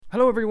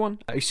Hello everyone,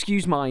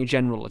 excuse my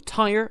general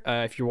attire.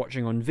 If you're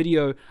watching on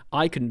video,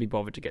 I couldn't be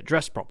bothered to get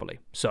dressed properly,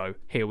 so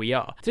here we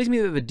are. Today's going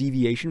to be a bit of a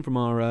deviation from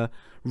our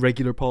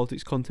regular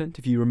politics content.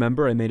 If you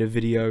remember, I made a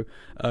video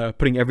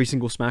putting every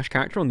single Smash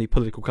character on the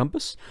political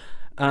compass,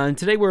 and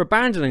today we're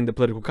abandoning the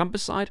political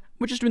compass side,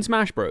 we're just doing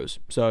Smash Bros.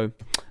 So,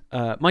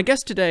 my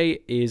guest today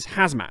is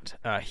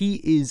Hazmat.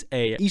 He is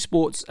a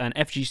esports and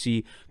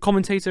FGC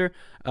commentator,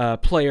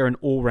 player, and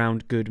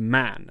all-round good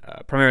man,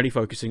 primarily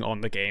focusing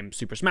on the game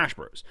Super Smash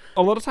Bros.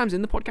 A lot of times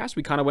in the podcast,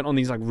 we kind of went on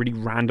these like really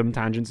random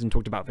tangents and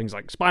talked about things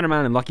like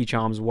Spider-Man and Lucky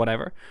Charms,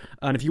 whatever.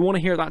 And if you want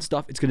to hear that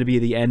stuff, it's going to be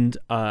at the end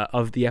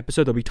of the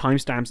episode. There'll be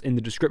timestamps in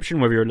the description,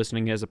 whether you're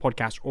listening as a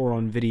podcast or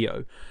on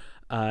video.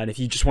 And if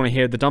you just want to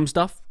hear the dumb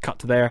stuff, cut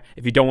to there.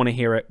 If you don't want to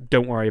hear it,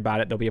 don't worry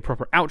about it. There'll be a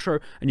proper outro,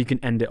 and you can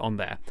end it on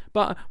there.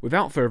 But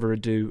without further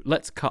ado,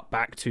 let's cut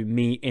back to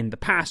me in the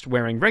past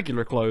wearing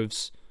regular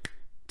clothes.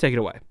 Take it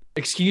away.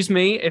 Excuse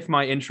me if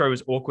my intro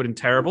is awkward and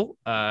terrible.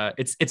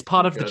 It's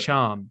part of the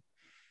charm.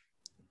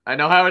 I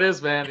know how it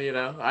is, man. You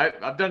know,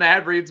 I've done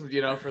ad reads, for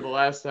the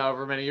last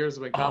however many years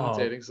I've been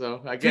commentating,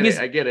 so I get it.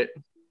 I get it.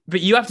 But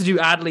you have to do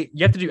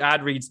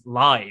ad reads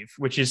live,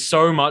 which is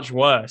so much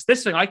worse.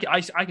 This thing, I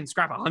can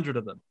scrap 100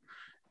 of them.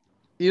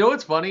 You know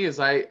what's funny is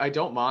I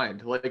don't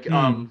mind.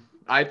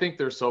 I think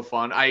they're so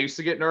fun. I used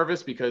to get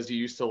nervous because you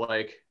used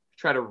to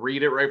try to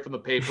read it right from the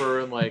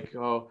paper and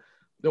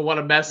don't want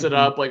to mess it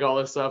up, all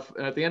this stuff.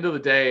 And at the end of the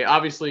day,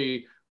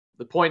 obviously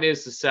the point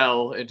is to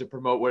sell and to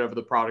promote whatever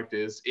the product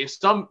is. If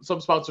some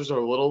sponsors are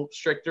a little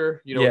stricter,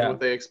 what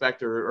they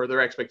expect or their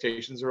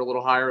expectations are a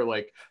little higher.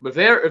 But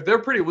if they're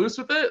pretty loose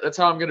with it, that's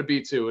how I'm going to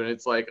be too. And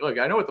it's look,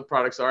 I know what the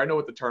products are. I know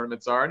what the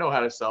tournaments are. I know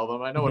how to sell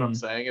them. I know what I'm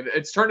saying. And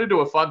it's turned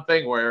into a fun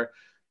thing where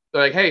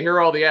they're like, hey, here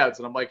are all the ads.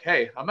 And I'm like,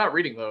 hey, I'm not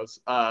reading those.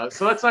 So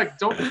that's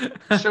don't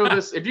show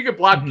this. If you could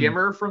block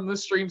Gimmer from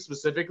this stream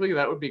specifically,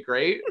 that would be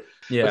great.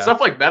 Yeah. But stuff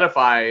like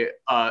Metafy,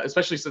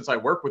 especially since I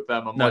work with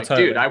them, I'm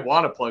totally. Dude, I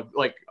want to plug.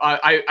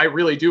 I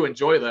really do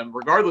enjoy them.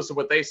 Regardless of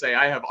what they say,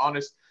 I have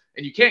honest,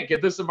 and you can't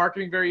get this in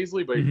marketing very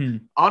easily, but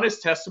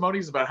honest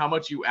testimonies about how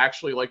much you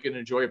actually like and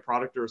enjoy a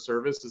product or a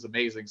service is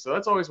amazing. So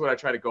that's always what I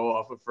try to go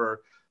off of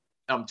for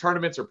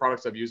tournaments or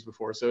products I've used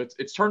before. So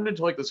it's turned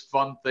into this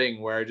fun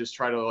thing where I just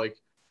try to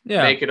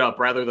make it up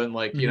rather than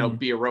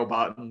be a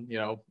robot and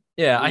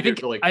I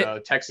think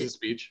text to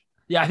speech.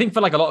 Yeah, I think for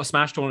a lot of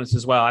Smash tournaments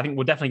as well. I think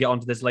we'll definitely get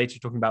onto this later,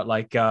 talking about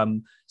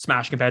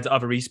Smash compared to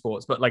other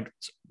esports. But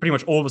pretty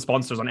much all the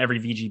sponsors on every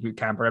VG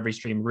bootcamp or every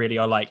stream really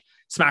are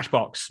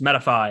Smashbox,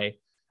 Metafy.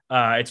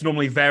 It's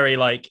normally very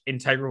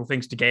integral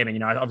things to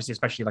gaming. Obviously,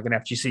 especially an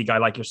FGC guy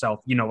like yourself,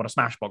 you know what a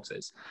Smashbox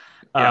is.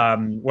 Yeah.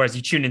 Whereas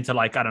you tune into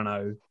I don't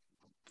know,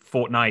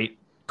 Fortnite,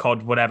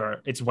 COD,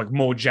 whatever, it's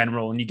more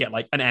general, and you get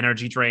an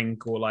energy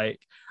drink or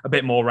a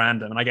bit more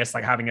random. And I guess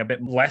having a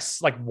bit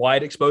less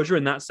wide exposure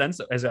in that sense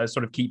as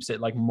sort of keeps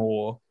it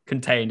more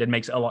contained and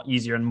makes it a lot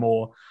easier and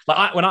more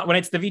when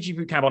it's the VG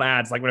bootcamp on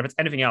ads, when if it's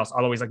anything else,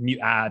 I'll always mute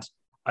ad,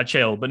 I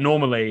chill. But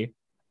normally,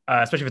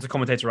 especially if it's a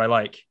commentator I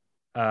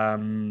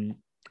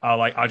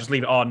I'll just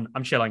leave it on.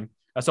 I'm chilling.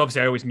 So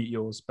obviously I always mute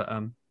yours, but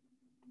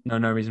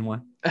no reason why.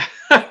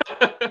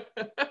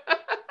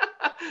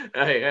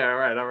 Hey, yeah, all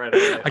right.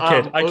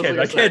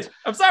 I kid.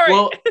 I'm sorry.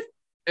 Well,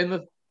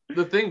 and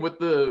the thing with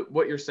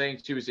what you're saying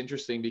too is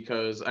interesting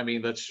because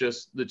that's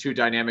just the two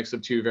dynamics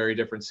of two very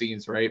different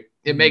scenes, right?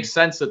 It makes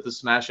sense that the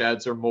Smash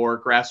ads are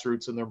more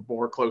grassroots and they're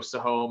more close to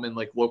home and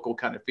local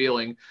kind of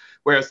feeling,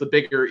 whereas the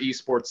bigger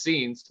esports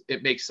scenes,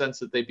 it makes sense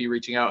that they'd be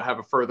reaching out, have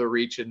a further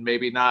reach, and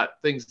maybe not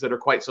things that are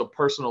quite so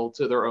personal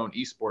to their own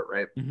esport,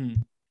 right?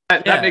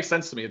 That makes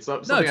sense to me. It's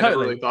something I never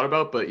really thought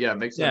about, but yeah, it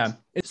makes sense.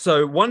 Yeah.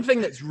 So one thing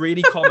that's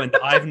really common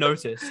that I've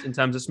noticed in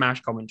terms of Smash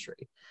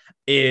commentary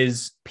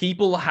is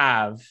people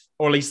have,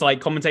 or at least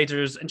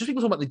commentators and just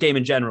people talking about the game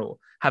in general,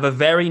 have a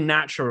very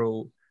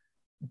natural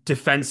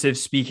defensive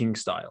speaking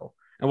style.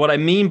 And what I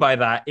mean by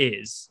that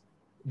is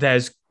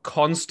there's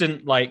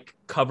constant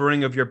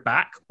covering of your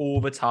back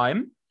all the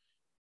time.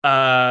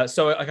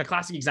 So a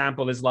classic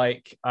example is a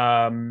lot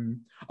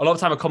of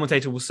time a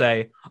commentator will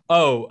say,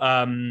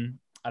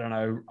 I don't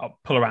know, I'll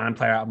pull a random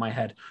player out of my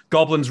head.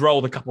 Goblin's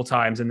rolled a couple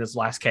times in this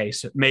last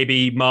case.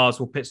 Maybe Mars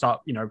will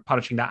start,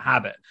 punishing that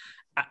habit.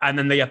 And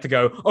then they have to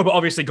go, but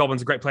obviously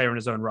Goblin's a great player in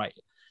his own right.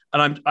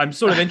 And I'm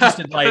sort of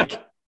interested,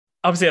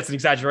 obviously that's an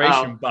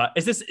exaggeration, but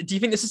do you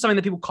think this is something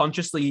that people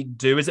consciously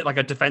do? Is it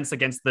a defense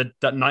against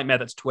the nightmare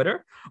that's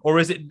Twitter? Or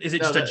is it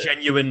just a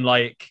genuine,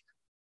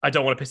 I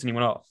don't want to piss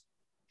anyone off?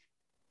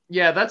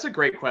 Yeah, that's a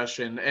great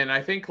question. And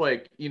I think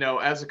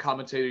as a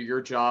commentator,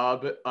 your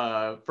job,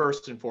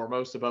 first and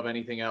foremost above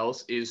anything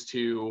else is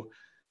to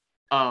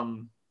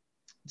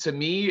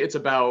me, it's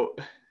about,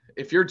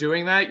 if you're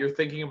doing that, you're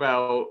thinking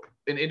about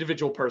an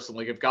individual person.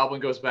 If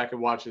Goblin goes back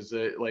and watches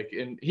it,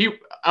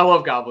 I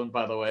love Goblin,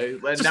 by the way.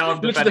 And now I'm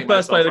defending the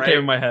first player that right? came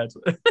in my head.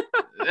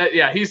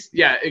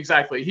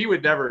 Exactly. He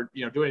would never,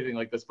 do anything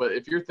like this. But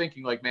if you're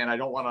thinking man, I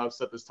don't want to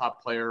upset this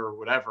top player or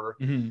whatever,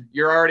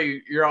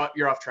 you're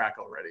off track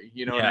already.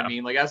 You know what I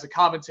mean? As a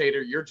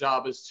commentator, your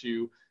job is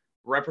to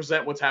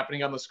represent what's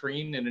happening on the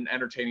screen in an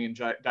entertaining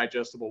and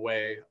digestible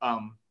way.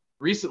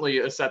 Recently,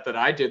 a set that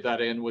I did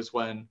that in was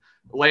when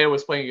Leia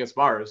was playing against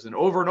Mars, and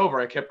over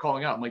I kept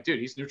calling out, I'm like,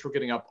 dude, he's neutral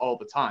getting up all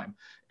the time.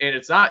 And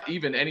it's not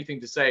even anything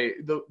to say.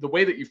 The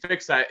way that you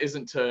fix that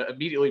isn't to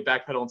immediately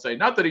backpedal and say,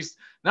 not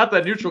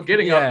that neutral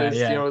getting up is,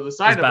 the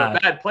sign of a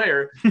bad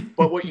player,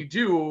 but what you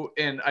do,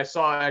 and I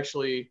saw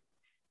actually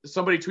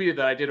somebody tweeted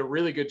that I did a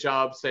really good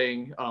job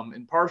saying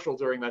impartial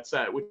during that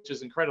set, which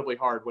is incredibly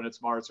hard when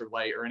it's Mars or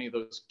Light or any of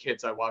those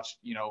kids I watched,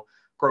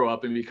 grow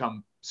up and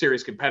become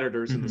serious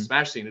competitors in the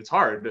Smash scene. It's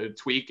hard to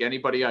tweak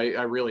anybody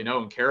I really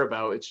know and care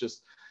about.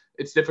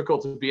 It's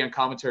difficult to be on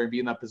commentary and be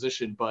in that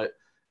position, but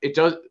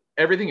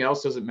everything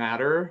else doesn't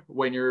matter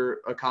when you're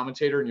a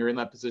commentator and you're in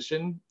that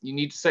position. You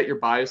need to set your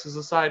biases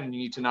aside and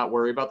you need to not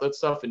worry about that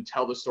stuff and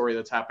tell the story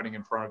that's happening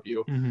in front of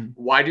you.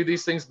 Why do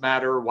these things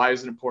matter? Why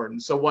is it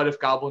important? So what if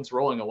Goblin's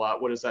rolling a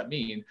lot? What does that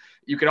mean?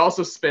 You could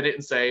also spin it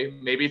and say,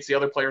 maybe it's the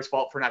other player's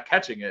fault for not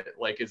catching it.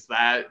 Like, does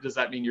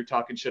that mean you're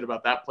talking shit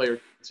about that player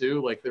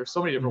too? Like, there's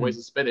so many different ways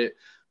to spin it.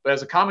 But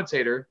as a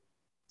commentator,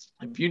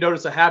 if you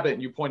notice a habit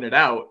and you point it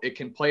out, it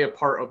can play a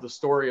part of the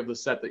story of the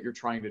set that you're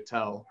trying to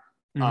tell.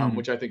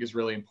 Which I think is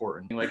really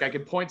important. Like, I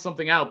can point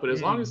something out, but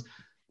as long as,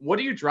 what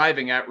are you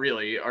driving at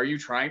really? Are you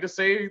trying to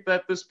say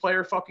that this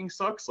player fucking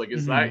sucks? Like,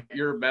 is that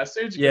your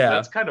message? Yeah.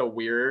 That's kind of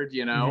weird,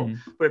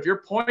 But if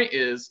your point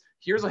is,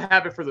 here's a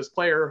habit for this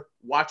player,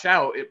 watch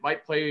out, it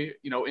might play,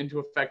 into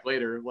effect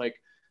later.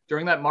 Like,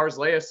 during that Mars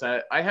Leia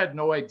set, I had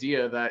no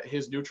idea that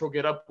his neutral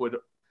get up would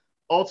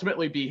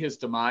ultimately be his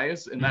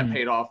demise, and that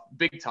paid off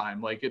big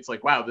time. Like, it's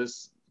like, wow,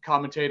 this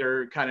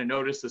commentator kind of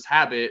noticed this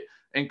habit.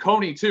 And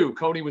Coney too.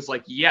 Coney was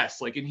like,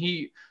 yes, like, and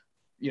he,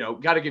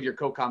 got to give your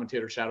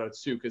co-commentator shout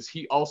outs too, because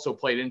he also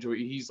played into it.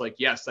 He's like,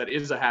 yes, that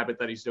is a habit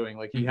that he's doing.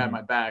 Like, he had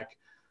my back.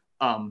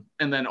 And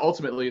then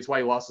ultimately it's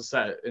why he lost the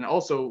set. And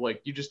also, like,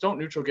 you just don't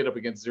neutral get up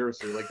against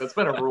Zerasu. Like, that's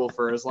been a rule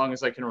for as long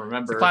as I can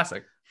remember. It's a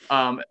classic.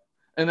 And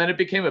then it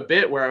became a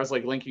bit where I was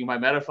like linking my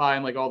Metafy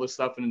and like all this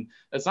stuff. And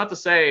that's not to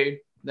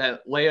say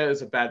that Leia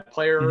is a bad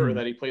player or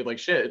that he played like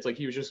shit. It's like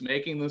he was just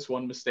making this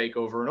one mistake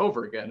over and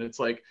over again. It's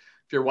like,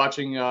 if you're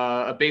watching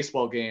a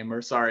baseball game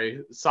or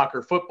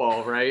soccer,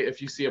 football, right?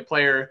 If you see a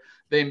player,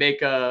 they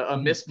make a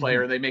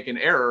misplay, they make an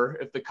error.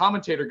 If the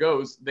commentator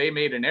goes, they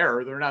made an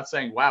error, they're not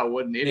saying, wow,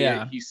 what an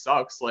idiot, he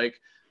sucks.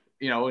 Like,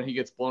 and he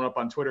gets blown up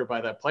on Twitter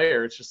by that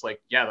player. It's just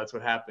like, yeah, that's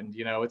what happened.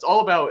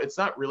 It's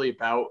not really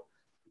about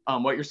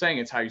what you're saying.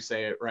 It's how you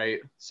say it,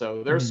 right?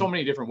 So there's so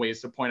many different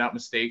ways to point out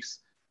mistakes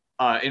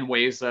in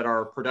ways that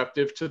are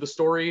productive to the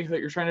story that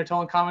you're trying to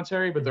tell in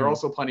commentary. But there are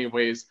also plenty of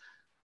ways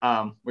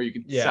where you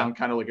can sound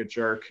kind of like a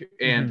jerk.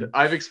 And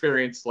I've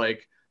experienced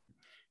like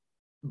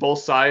both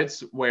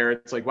sides where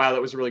it's like, wow,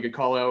 that was a really good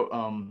call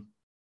out.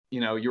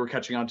 You were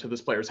catching on to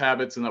this player's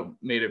habits and that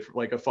made it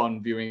like a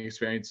fun viewing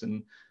experience.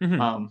 And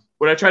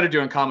what I try to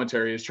do in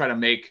commentary is try to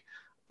make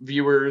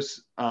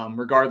viewers,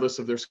 regardless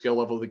of their skill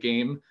level of the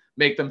game,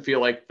 make them feel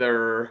like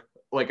they're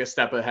like a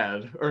step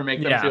ahead, or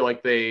make them feel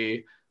like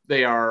they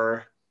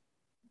are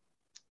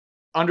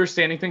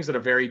understanding things at a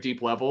very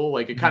deep level.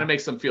 Like, it kind of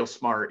makes them feel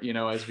smart,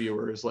 as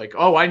viewers, like,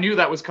 oh, I knew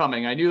that was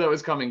coming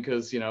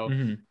because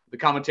the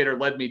commentator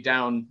led me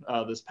down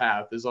this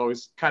path, is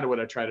always kind of what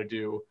I try to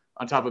do,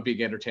 on top of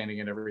being entertaining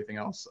and everything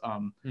else.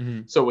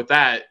 So with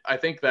that, I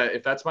think that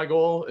if that's my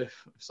goal, if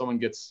someone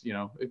gets,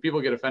 if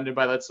people get offended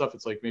by that stuff,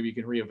 it's like, maybe you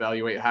can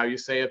reevaluate how you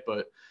say it.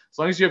 But as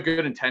long as you have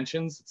good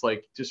intentions, it's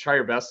like, just try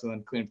your best and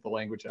then clean up the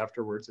language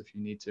afterwards if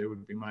you need to,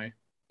 would be my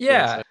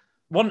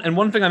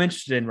One thing I'm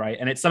interested in, right,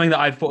 and it's something that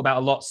I've thought about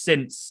a lot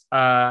since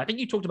I think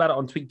you talked about it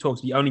on Tweak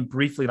Talks, but you only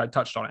briefly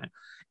touched on it,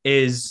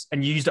 is,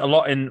 and you used it a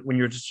lot in when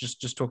you were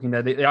just talking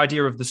there, the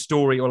idea of the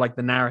story or like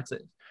the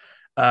narrative.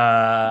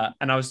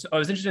 And I was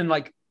interested in,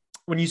 like,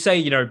 when you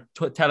say,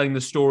 telling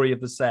the story of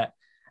the set,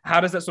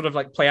 how does that sort of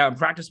like play out in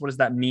practice? What does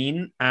that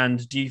mean?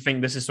 And do you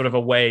think this is sort of a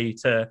way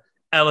to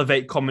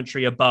elevate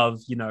commentary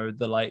above,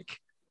 the like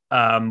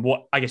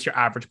what I guess your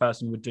average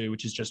person would do,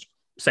 which is just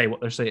say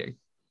what they're seeing?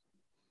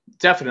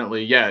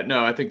 Definitely. Yeah,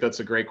 no, I think that's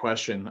a great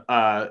question.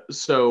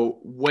 So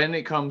when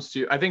it comes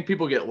to, I think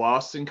people get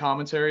lost in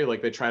commentary.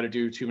 Like, they try to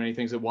do too many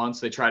things at once.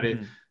 They try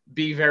to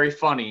be very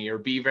funny or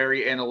be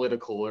very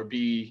analytical or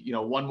be,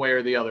 one way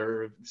or the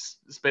other,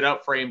 spit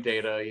out frame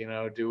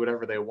data, do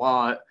whatever they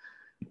want.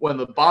 When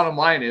the bottom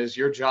line is,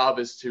 your job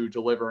is to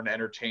deliver an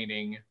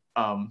entertaining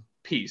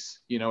piece.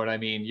 You know what I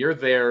mean? You're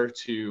there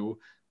to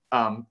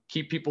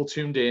keep people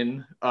tuned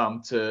in,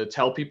 to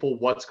tell people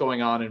what's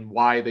going on and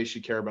why they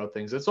should care about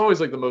things. It's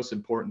always like the most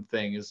important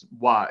thing is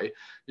why.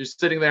 You're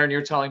sitting there and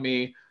you're telling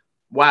me,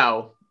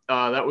 wow,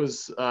 that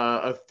was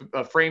a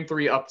frame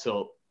 3 up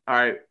tilt. All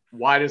right,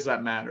 why does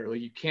that matter?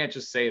 Like, you can't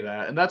just say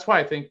that. And that's why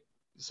I think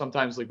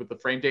sometimes, like with the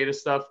frame data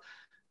stuff,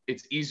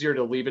 it's easier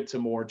to leave it to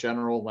more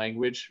general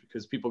language,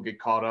 because people get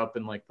caught up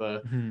in like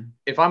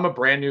if I'm a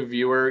brand new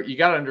viewer, you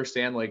got to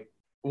understand, like,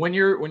 when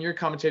you're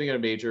commentating at a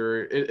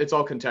major, it's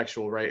all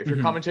contextual, right? If you're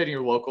commentating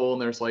your local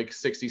and there's like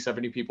 60,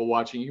 70 people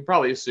watching, you can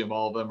probably assume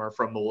all of them are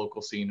from the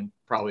local scene and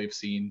probably have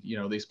seen,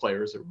 these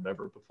players or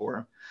whatever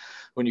before.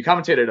 when you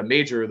commentate at a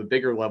major, the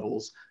bigger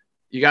levels,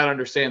 you got to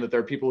understand that there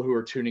are people who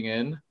are tuning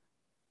in.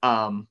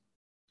 There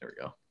we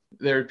go.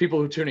 There are people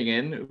who are tuning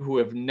in who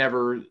have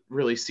never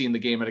really seen the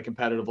game at a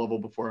competitive level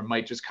before and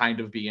might just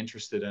kind of be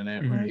interested in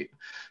it, right?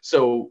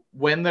 So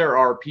when there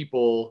are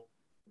people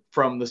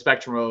from the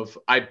spectrum of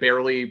I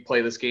barely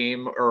play this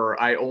game or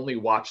I only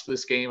watch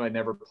this game, I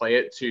never play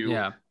it,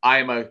 to I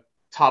am a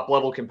top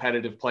level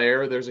competitive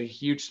player, there's a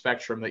huge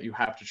spectrum that you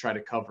have to try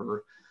to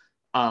cover.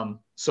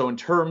 So in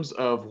terms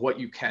of what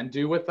you can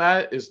do with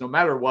that is no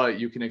matter what,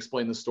 you can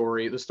explain the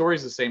story. The story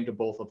is the same to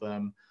both of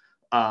them.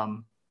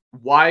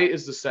 Why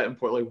is the set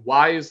important? Like,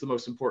 why is the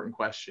most important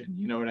question?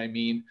 You know what I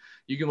mean?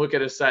 You can look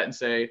at a set and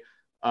say,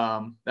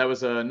 that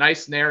was a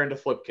nice nair into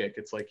flip kick.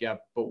 It's like, yeah,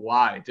 but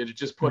why? Did it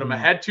just put him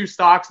ahead 2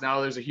 stocks?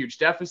 Now there's a huge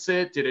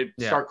deficit. Did it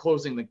start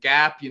closing the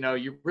gap? You know,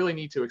 you really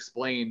need to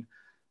explain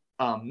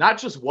not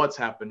just what's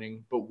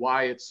happening, but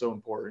why it's so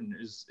important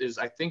is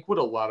I think what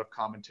a lot of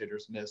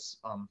commentators miss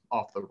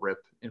off the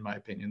rip, in my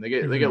opinion. They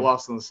get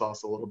lost in the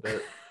sauce a little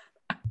bit.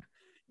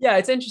 Yeah,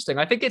 it's interesting.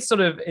 I think it's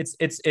sort of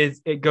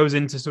it goes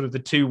into sort of the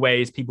 2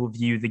 ways people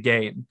view the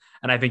game,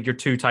 and I think you're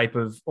 2 type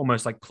of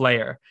almost like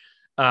player,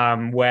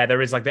 where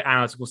there is like the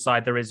analytical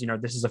side. There is, you know,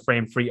 this is a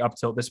frame 3 up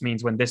tilt. This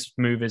means when this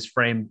move is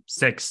frame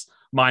 6,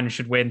 mine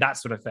should win, that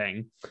sort of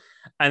thing.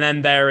 And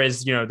then there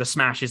is, you know, the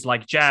smash is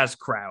like jazz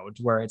crowd,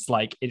 where it's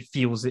like it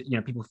feels it, you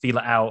know, people feel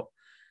it out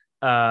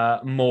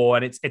more,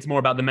 and it's more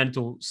about the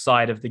mental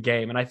side of the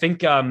game. And I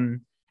think, at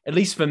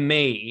least for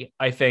me,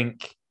 I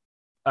think.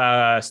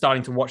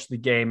 Starting to watch the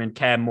game and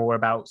care more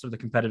about sort of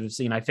the competitive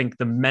scene, I think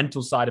the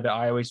mental side of it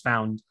I always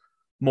found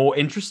more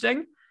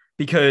interesting,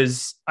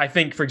 because I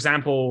think, for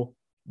example,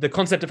 the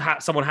concept of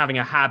someone having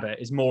a habit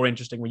is more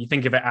interesting when you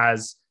think of it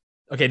as,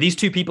 okay, these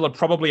 2 people are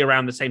probably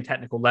around the same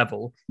technical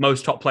level.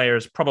 Most top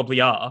players probably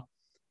are.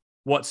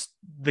 What's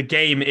the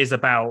game is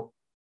about,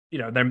 you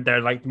know, they're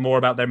like more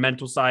about their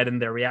mental side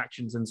and their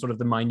reactions and sort of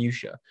the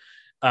minutia.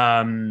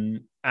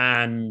 And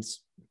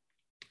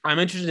I'm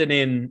interested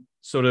in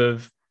sort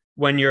of,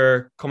 when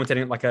you're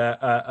commentating at like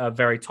a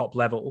very top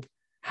level,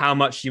 how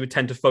much you would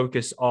tend to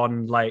focus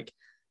on like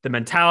the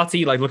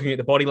mentality, like looking at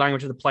the body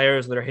language of the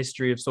players, their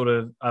history of sort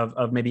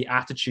of maybe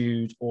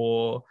attitude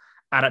or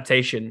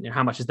adaptation. You know,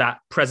 how much is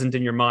that present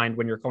in your mind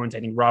when you're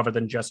commentating, rather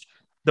than just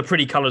the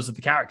pretty colors of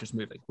the characters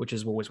moving, which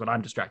is always what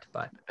I'm distracted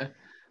by.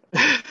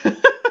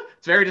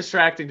 It's very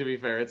distracting, to be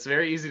fair. It's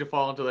very easy to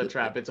fall into that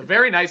trap. It's a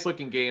very nice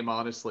looking game,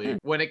 honestly.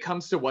 When it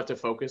comes to what to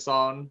focus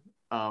on,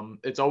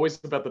 it's always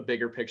about the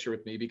bigger picture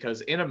with me,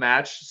 because in a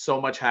match, so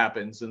much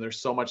happens and there's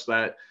so much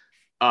that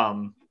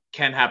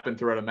can happen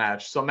throughout a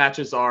match. Some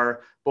matches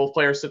are both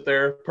players sit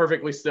there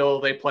perfectly still,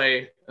 they play,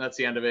 and that's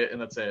the end of it,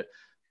 and that's it.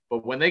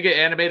 But when they get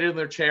animated in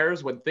their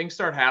chairs, when things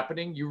start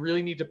happening, you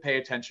really need to pay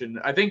attention.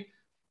 I think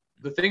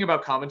the thing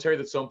about commentary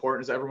that's so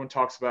important is everyone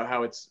talks about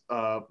how it's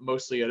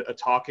mostly a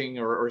talking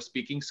or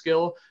speaking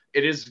skill.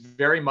 It is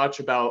very much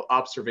about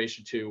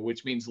observation too,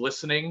 which means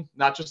listening,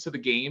 not just to the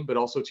game, but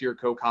also to your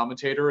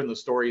co-commentator and the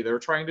story they're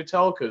trying to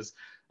tell. Because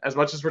as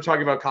much as we're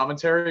talking about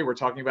commentary, we're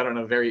talking about it on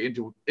a very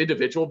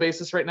individual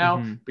basis right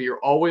now, but you're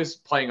always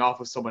playing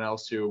off of someone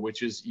else too,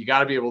 which is, you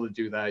got to be able to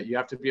do that. You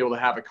have to be able to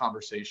have a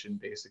conversation,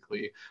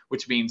 basically,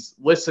 which means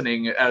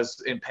listening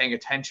as in paying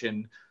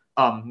attention,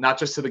 not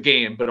just to the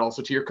game, but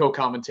also to your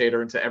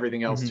co-commentator and to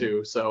everything else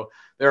too. So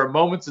there are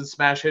moments in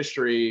Smash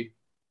history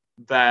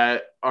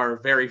that are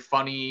very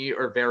funny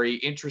or very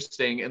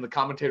interesting, and the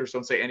commentators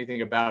don't say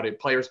anything about it.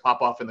 Players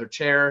pop off in their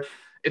chair.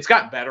 It's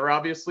gotten better,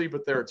 obviously,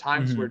 but there are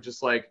times where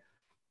just like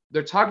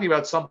they're talking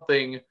about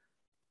something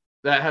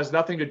that has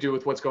nothing to do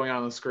with what's going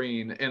on the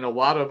screen. And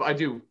I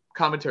do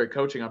commentary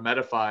coaching on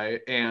Metafy,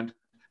 and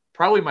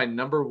probably my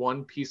number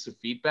 1 piece of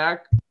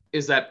feedback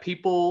is that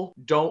people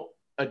don't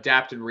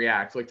adapt and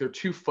react. Like, they're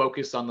too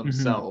focused on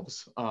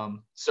themselves.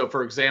 So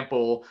for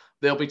example,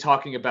 they'll be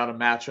talking about a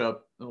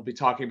matchup. They'll be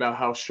talking about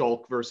how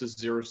Shulk versus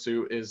Zero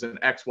Suit is an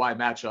XY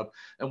matchup.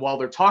 And while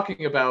they're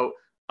talking about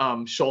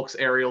Shulk's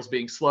aerials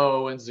being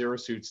slow and Zero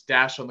Suit's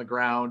dash on the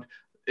ground,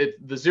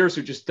 the Zero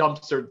Suit just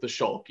dumpstered the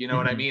Shulk. You know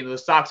what I mean? The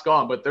stock's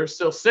gone, but they're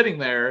still sitting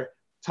there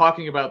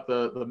talking about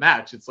the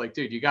match. It's like,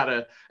 dude, you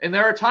gotta, and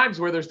there are times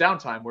where there's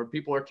downtime where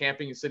people are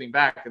camping and sitting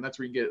back, and that's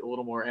where you get a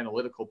little more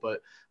analytical.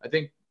 But I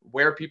think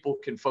where people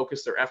can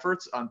focus their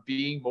efforts on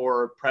being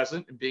more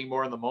present and being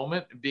more in the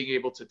moment and being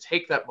able to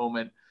take that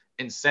moment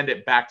and send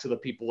it back to the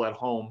people at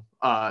home,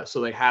 so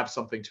they have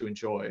something to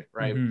enjoy,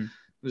 right?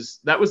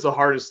 That was the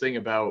hardest thing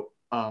about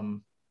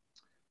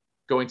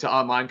going to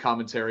online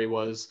commentary.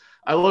 Was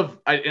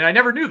I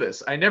never knew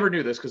this. I never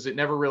knew this because it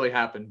never really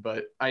happened,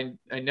 but I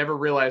never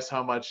realized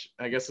how much,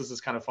 I guess this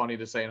is kind of funny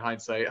to say in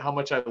hindsight, how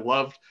much I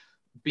loved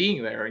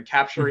being there and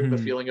capturing the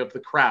feeling of the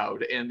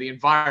crowd and the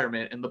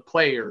environment and the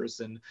players.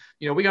 And,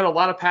 you know, we got a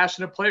lot of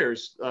passionate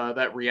players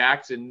that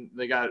react, and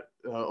they got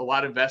a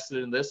lot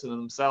invested in this and in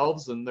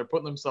themselves, and they're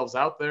putting themselves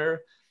out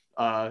there.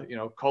 You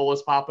know,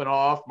 Cola's popping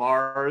off,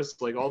 Mars,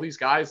 like all these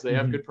guys, they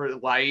have good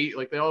Light,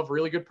 like they all have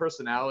really good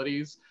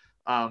personalities.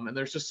 And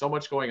there's just so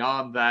much going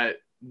on that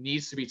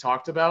needs to be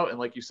talked about. And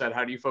like you said,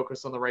 how do you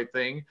focus on the right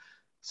thing?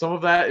 Some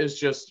of that is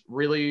just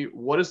really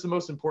what is the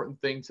most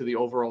important thing to the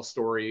overall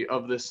story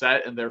of the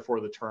set and therefore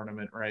the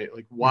tournament, right?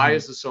 Like, why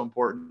is this so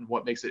important?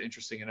 What makes it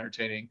interesting and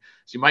entertaining?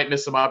 So you might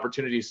miss some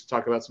opportunities to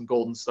talk about some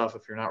golden stuff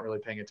if you're not really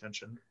paying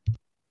attention.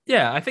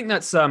 Yeah, I think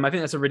that's a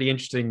really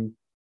interesting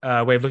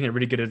way of looking at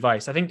really good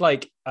advice. I think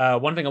like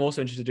one thing I'm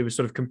also interested to do is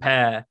sort of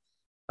compare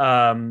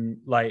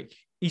like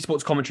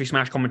esports commentary,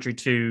 Smash commentary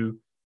to,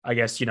 I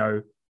guess,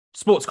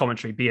 sports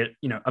commentary, be it,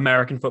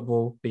 American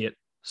football, be it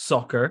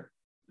soccer,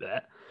 be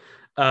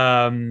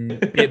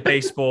it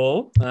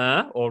baseball,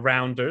 or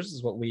rounders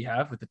is what we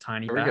have with the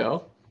tiny There bat. we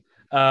go.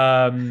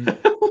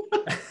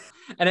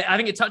 And I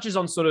think it touches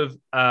on sort of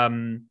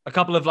a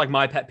couple of like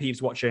my pet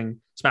peeves watching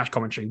Smash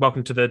commentary.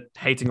 Welcome to the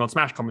hating on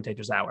Smash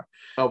commentators hour.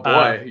 Oh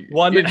boy.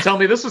 You didn't tell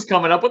me this was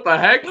coming up. What the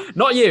heck?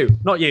 Not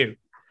you.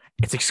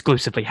 It's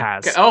exclusively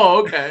has. Okay. Oh,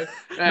 okay.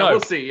 No,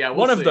 we'll see. Yeah,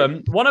 one of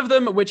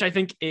them, which I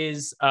think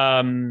is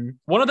one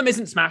of them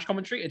isn't Smash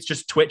commentary. It's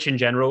just Twitch in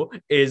general.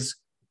 Is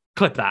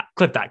clip that.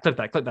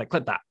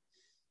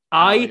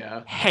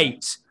 I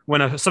hate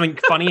when something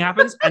funny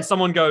happens and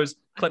someone goes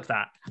clip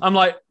that. I'm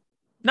like,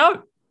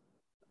 no.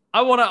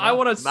 I want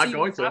to see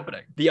what's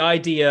happening. The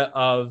idea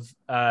of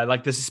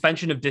like the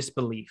suspension of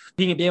disbelief,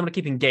 being able to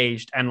keep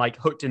engaged and like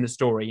hooked in the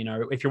story.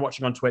 If you're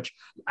watching on Twitch,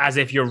 as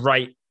if you're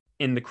right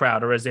in the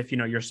crowd, or as if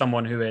you're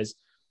someone who is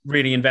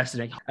really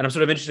invested in. And I'm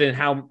sort of interested in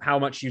how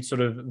much you'd sort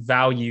of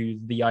value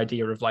the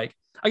idea of like,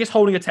 I guess,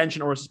 holding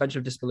attention or a suspension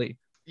of disbelief.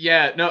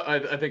 Yeah, no,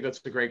 I think that's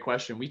a great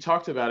question. We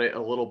talked about it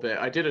a little bit.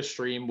 I did a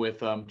stream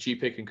with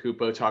GPick and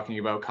Kupo talking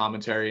about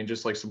commentary and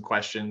just like some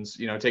questions,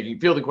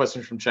 fielding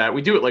questions from chat.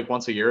 We do it like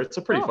once a year. It's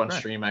a pretty fun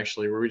stream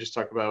actually, where we just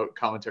talk about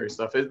commentary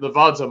stuff. The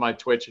VOD's on my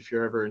Twitch. If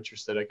you're ever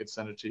interested, I could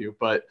send it to you.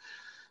 But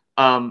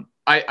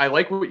I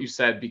like what you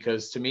said,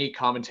 because to me,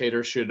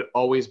 commentators should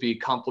always be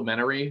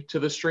complementary to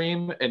the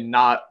stream and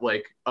not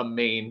like a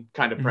main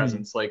kind of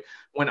presence. Like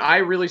when I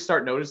really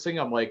start noticing,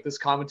 I'm like, this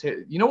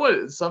commentator,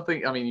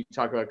 something, I mean, you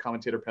talk about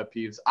commentator pet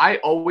peeves. I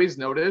always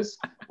notice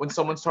when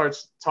someone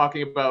starts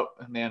talking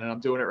about, man, and I'm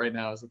doing it right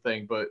now as a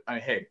thing, but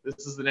hey,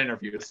 this is an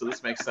interview, so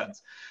this makes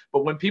sense.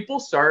 But when people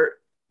start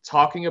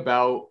talking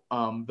about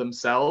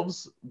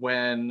themselves,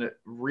 when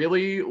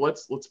really,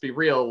 let's be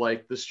real,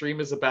 like the stream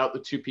is about the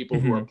two people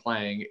who are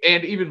playing,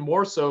 and even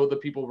more so the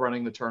people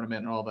running the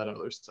tournament and all that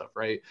other stuff,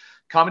 right?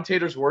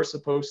 Commentators were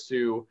supposed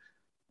to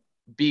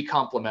be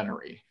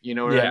complimentary, you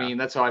know what I mean?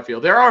 That's how I feel.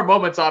 There are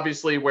moments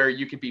obviously where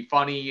you can be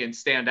funny and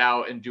stand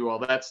out and do all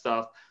that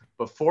stuff,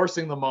 but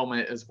forcing the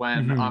moment is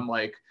when I'm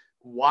like,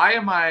 why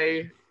am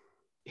I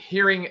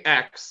hearing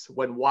X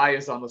when Y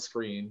is on the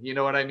screen? You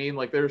know what I mean?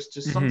 Like there's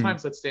just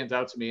sometimes that stands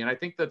out to me. And I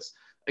think that's,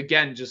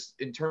 again, just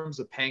in terms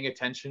of paying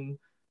attention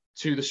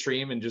to the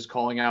stream and just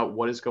calling out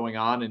what is going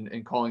on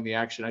and calling the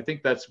action. I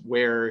think that's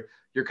where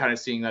you're kind of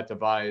seeing that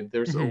divide.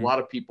 There's a lot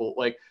of people,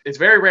 like, it's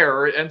very rare,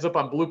 or it ends up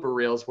on blooper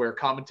reels where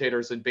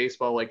commentators in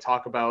baseball like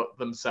talk about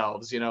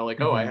themselves,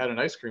 like, oh, I had an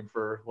ice cream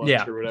for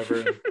lunch or whatever.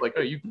 And like,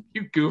 oh, you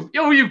goofball,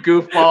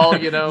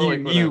 you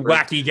like, you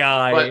wacky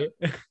guy.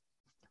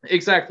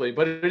 Exactly.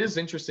 But it is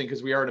interesting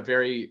because we are in a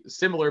very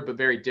similar but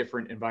very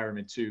different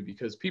environment too,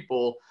 because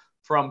people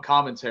from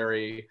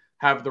commentary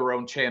have their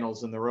own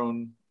channels and their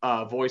own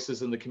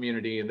voices in the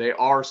community, and they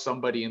are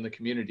somebody in the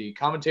community.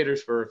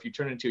 Commentators, for if you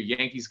turn into a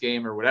Yankees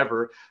game or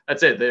whatever,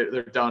 that's it.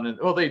 They're done. And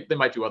they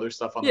might do other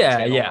stuff on the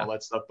channel and all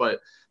that stuff.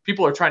 But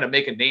people are trying to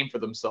make a name for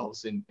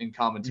themselves in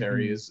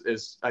commentary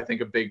is I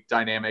think a big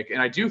dynamic.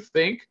 And I do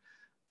think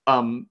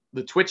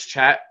the Twitch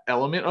chat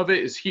element of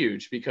it is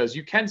huge, because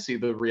you can see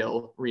the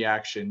real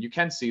reaction. You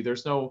can see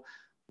there's no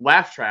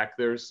laugh track.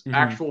 There's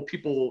actual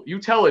people. You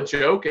tell a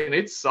joke and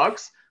it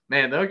sucks,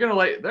 man, they're gonna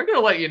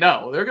let you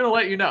know. They're gonna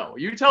let you know.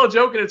 You tell a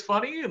joke and it's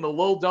funny, and the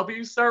little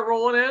W's start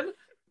rolling in.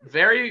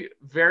 Very,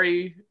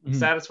 very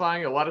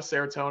satisfying. A lot of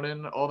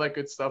serotonin, all that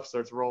good stuff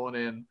starts rolling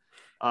in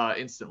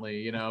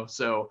instantly.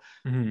 So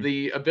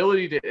the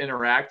ability to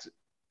interact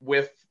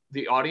with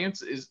the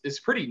audience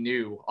is pretty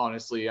new,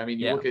 honestly. I mean,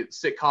 you look at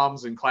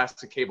sitcoms and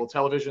classic cable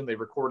television, they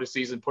record a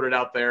season, put it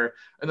out there,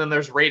 and then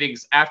there's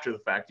ratings after the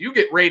fact. You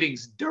get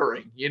ratings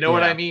during, you know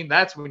what I mean?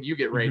 That's when you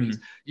get ratings.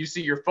 You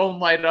see your phone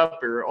light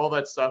up or all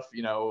that stuff,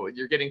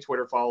 you're getting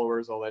Twitter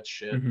followers, all that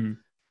shit,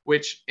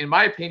 which in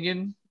my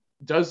opinion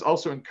does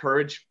also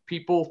encourage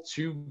people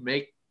to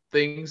make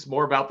things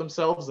more about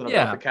themselves and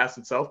about the cast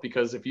itself,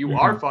 because if you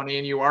are funny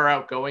and you are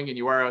outgoing and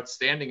you are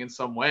outstanding in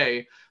some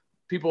way,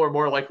 people are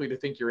more likely to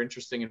think you're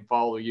interesting and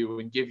follow you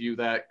and give you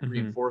that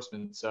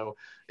reinforcement. So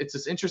it's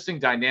this interesting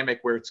dynamic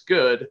where it's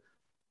good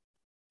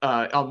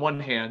on one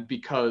hand,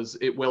 because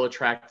it will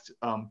attract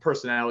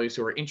personalities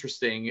who are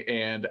interesting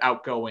and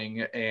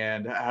outgoing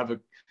and have a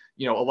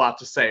lot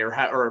to say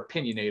or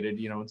opinionated,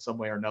 in some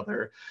way or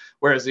another.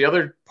 Whereas the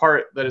other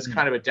part that is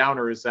kind of a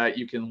downer is that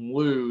you can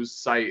lose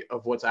sight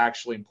of what's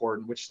actually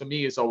important, which to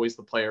me is always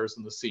the players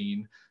and the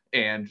scene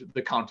and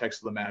the context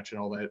of the match and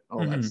all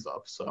that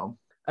stuff. So.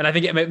 And I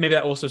think maybe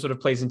that also sort of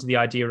plays into the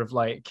idea of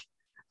like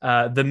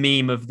the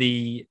meme of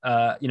the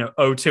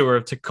O tour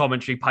to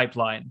commentary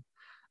pipeline,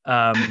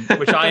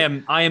 which I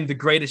am the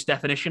greatest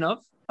definition of.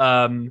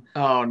 Oh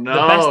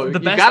no, the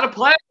you best. gotta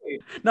play.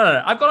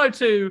 No. I've gone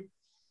 0-2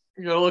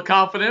 You got a little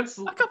confidence.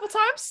 a couple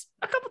times,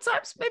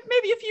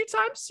 maybe a few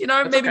times. You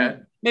know, That's okay.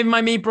 maybe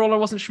my Mii brawler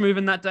wasn't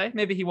schmoovin that day.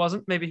 Maybe he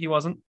wasn't.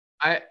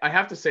 I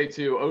have to say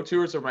too,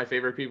 O2ers are my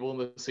favorite people in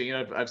the scene.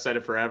 I've said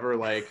it forever.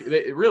 Like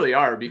they really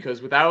are,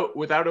 because without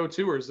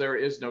O2ers, there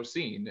is no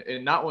scene.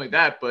 And not only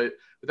that, but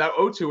without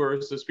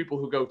O2ers, those people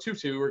who go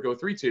 2-2 or go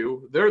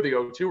 3-2, they're the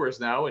O2ers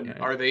now. And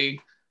are they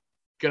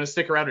going to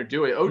stick around and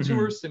do it?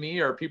 O2ers to me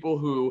are people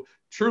who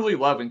truly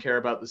love and care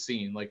about the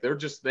scene. Like they're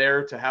just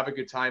there to have a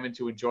good time and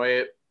to enjoy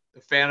it. A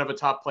fan of a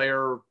top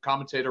player,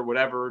 commentator,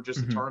 whatever,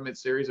 just a tournament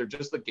series or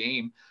just the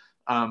game.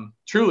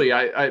 Truly,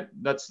 I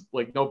that's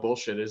like no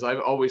bullshit. Is I've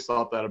always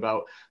thought that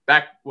about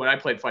back when I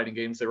played fighting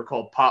games, they were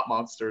called pot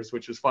monsters,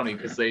 which is funny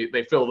because they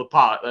fill the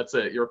pot. That's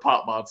it. You're a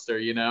pot monster,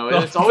 you know.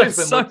 And it's always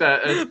been looked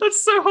at as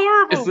that's so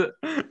horrible.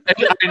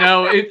 I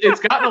know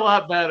it's gotten a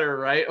lot better,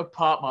 right? A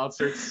pot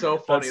monster. It's so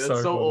funny.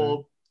 That's so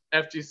old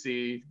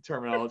FGC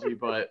terminology,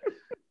 but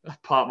a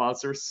pot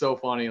monster is so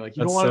funny. Like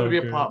you don't want to be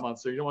a pot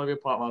monster. You don't want to be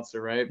a pot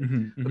monster, right?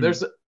 But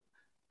there's,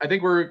 I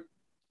think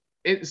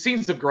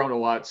scenes have grown a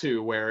lot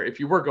too, where if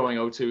you were going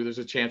 0-2, there's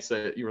a chance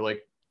that you were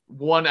like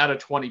 1 out of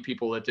 20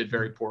 people that did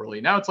very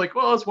poorly. Now it's like,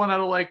 well, it's 1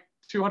 out of like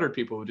 200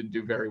 people who didn't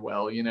do very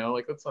well, you know,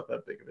 like that's not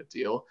that big of a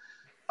deal.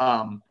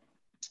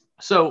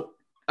 So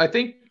I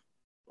think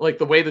like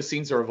the way the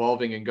scenes are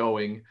evolving and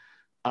going,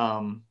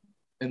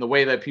 and the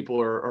way that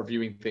people are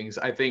viewing things,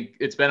 I think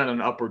it's been on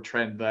an upward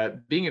trend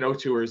that being an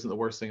O2er isn't the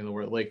worst thing in the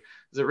world. Like,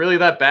 is it really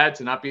that bad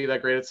to not be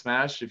that great at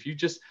Smash? If you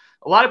just,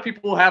 a lot of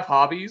people have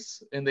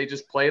hobbies and they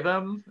just play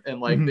them and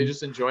like they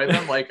just enjoy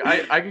them. Like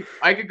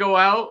I could go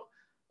out,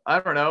 I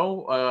don't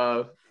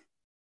know,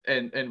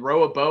 and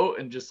row a boat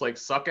and just like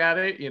suck at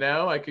it, you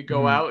know. I could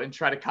go out and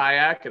try to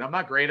kayak and I'm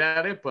not great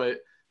at it, but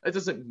that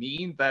doesn't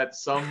mean that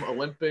some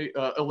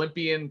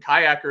Olympian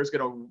kayaker is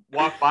gonna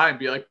walk by and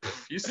be like,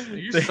 you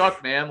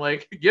suck, man.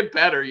 Like get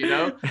better, you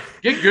know.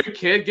 Get good,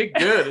 kid. Get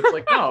good. It's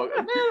like, no,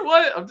 man,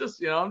 what? I'm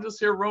just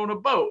here rowing a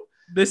boat.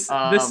 This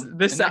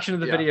section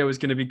of the video is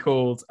going to be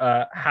called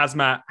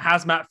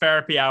hazmat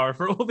therapy hour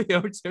for all the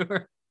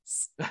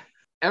O2ers.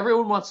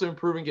 Everyone wants to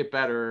improve and get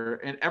better,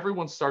 and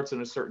everyone starts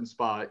in a certain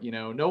spot. You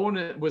know, no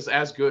one was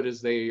as good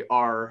as they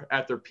are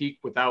at their peak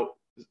without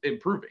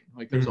improving.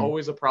 Like there's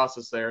always a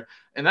process there,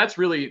 and that's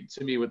really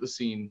to me what the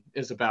scene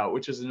is about,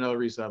 which is another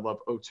reason I love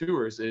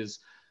O2ers. Is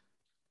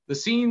the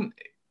scene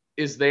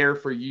is there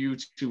for you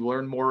to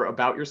learn more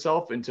about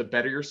yourself and to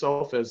better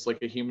yourself as like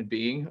a human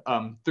being.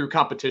 Through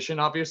competition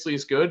obviously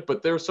is good,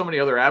 but there's so many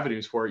other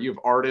avenues for it. You have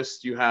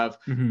artists, you have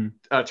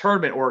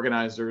tournament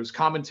organizers,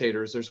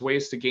 commentators. There's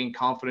ways to gain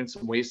confidence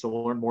and ways to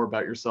learn more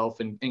about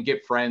yourself and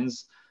get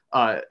friends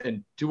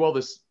and do all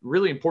this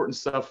really important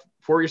stuff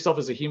for yourself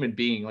as a human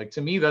being. Like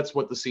to me, that's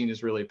what the scene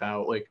is really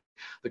about. Like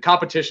the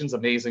competition's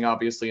amazing,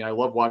 obviously, and I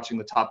love watching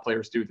the top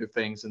players do their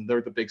things and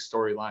they're the big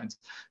storylines.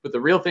 But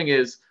the real thing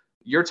is,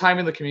 your time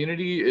in the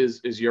community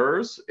is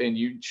yours, and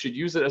you should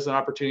use it as an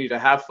opportunity to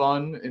have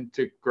fun and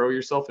to grow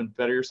yourself and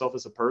better yourself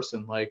as a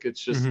person. Like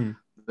it's just,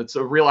 it's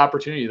a real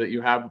opportunity that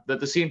you have, that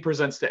the scene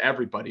presents to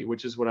everybody,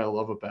 which is what I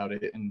love about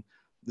it. And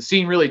the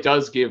scene really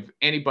does give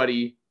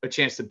anybody a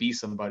chance to be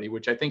somebody,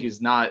 which I think is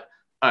not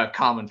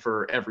common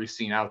for every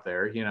scene out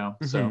there, you know?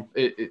 So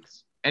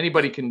it's,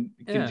 anybody can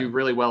do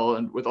really well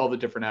and with all the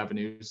different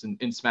avenues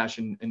in Smash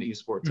and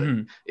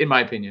esports, in my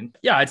opinion.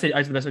 Yeah, I'd say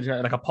the best way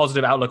to like a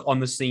positive outlook on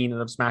the scene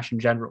and of Smash in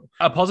general.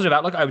 A positive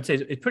outlook, I would say,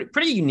 is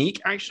pretty unique,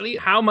 actually.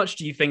 How much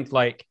do you think,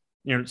 like,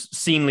 you know,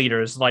 scene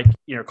leaders, like,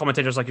 you know,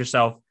 commentators like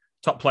yourself,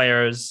 top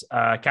players,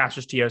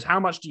 casters, TOs,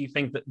 how much do you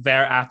think that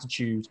their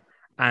attitude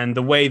and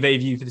the way they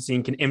view the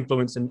scene can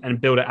influence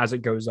and build it as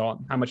it goes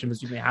on? How much influence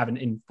do you may have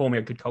in forming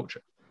a good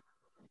culture?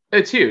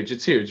 It's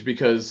huge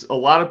because a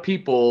lot of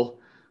people,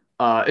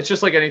 it's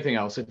just like anything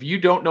else. If you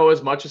don't know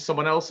as much as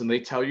someone else and they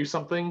tell you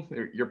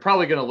something, you're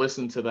probably going to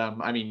listen to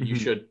them. I mean, you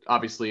should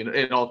obviously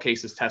in all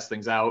cases test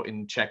things out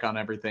and check on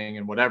everything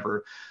and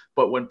whatever.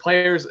 But when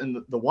players,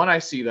 and the one I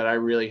see that I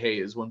really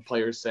hate is when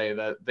players say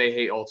that they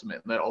hate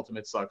Ultimate and that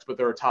Ultimate sucks, but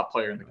they're a top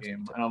player in the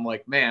game. And I'm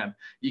like, man,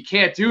 you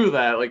can't do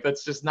that. Like,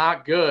 that's just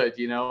not good,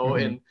 you know?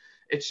 And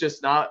it's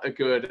just not a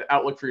good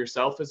outlook for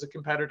yourself as a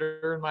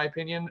competitor, in my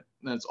opinion.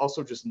 And it's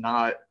also just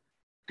not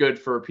good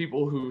for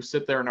people who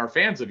sit there and are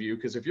fans of you,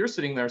 because if you're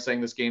sitting there saying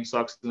this game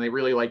sucks and they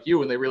really like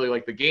you and they really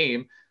like the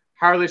game,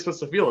 how are they supposed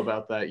to feel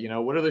about that? You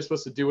know, what are they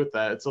supposed to do with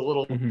that? It's a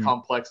little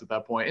complex at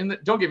that point. And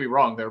don't get me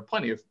wrong, there are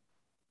plenty of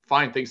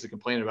fine things to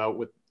complain about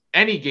with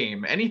any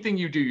game. Anything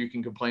you do, you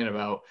can complain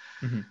about.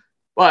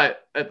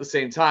 But at the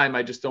same time,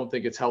 I just don't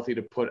think it's healthy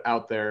to put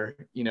out there,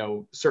 you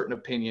know, certain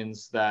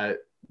opinions that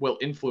will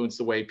influence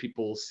the way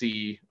people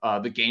see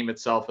the game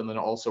itself, and then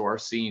also our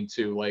scene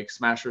too. Like,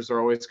 Smashers are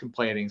always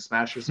complaining.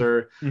 Smashers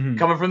are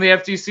coming from the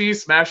FTC.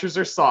 Smashers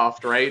are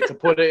soft, right? To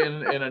put it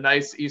in a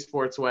nice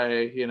esports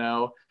way, you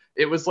know.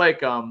 It was like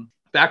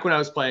back when I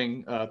was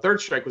playing,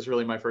 Third Strike was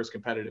really my first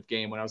competitive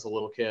game when I was a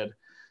little kid.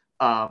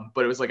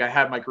 But it was like I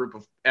had my group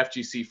of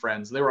FGC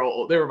friends. They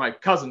were my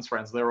cousin's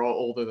friends. They were all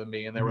older than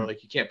me, and they were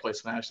like, "You can't play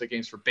Smash. That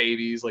game's for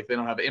babies. Like they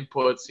don't have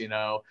inputs, you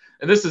know."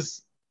 And this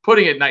is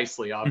putting it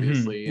nicely,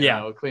 obviously. You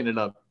know, clean it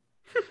up.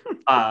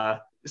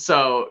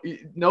 So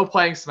no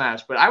playing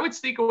Smash, but I would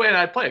sneak away and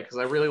I'd play it because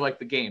I really like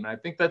the game. And I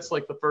think that's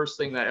like the first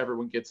thing that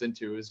everyone gets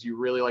into is you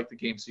really like the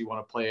game, so you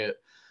want to play it.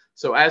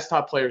 So as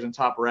top players and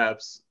top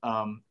reps,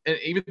 and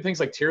even things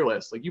like tier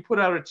lists, like you put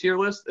out a tier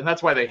list, and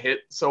that's why they hit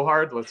so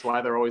hard. That's why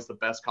they're always the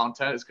best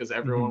content, is because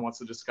everyone wants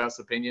to discuss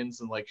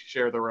opinions and like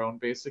share their own,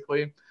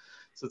 basically.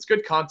 So it's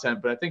good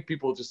content, but I think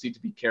people just need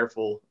to be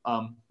careful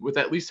with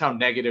at least how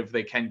negative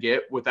they can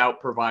get without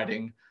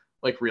providing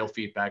like real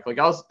feedback. Like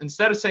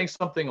instead of saying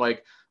something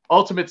like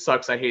Ultimate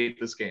sucks, I hate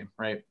this game,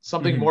 right?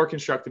 Something more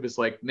constructive is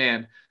like,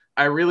 man,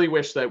 I really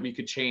wish that we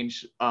could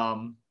change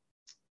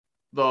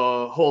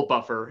the whole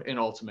buffer in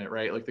Ultimate,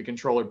 right? Like the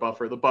controller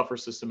buffer, the buffer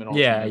system in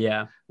Ultimate.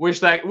 Yeah. Wish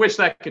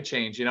that could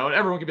change, you know? And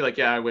everyone could be like,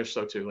 yeah, I wish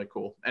so too. Like,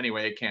 cool.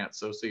 Anyway, it can't.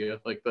 So see ya.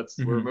 Like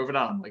we're moving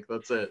on. Like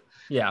that's it.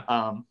 Yeah.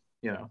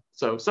 You know,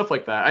 so stuff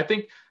like that. I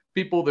think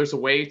there's a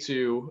way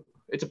to,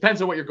 it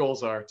depends on what your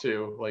goals are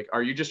too. Like,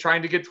 are you just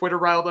trying to get Twitter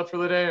riled up for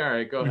the day? All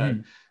right, go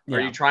ahead. Yeah. Are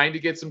you trying to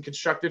get some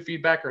constructive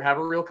feedback or have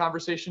a real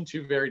conversation?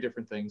 Two very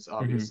different things,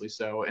 obviously.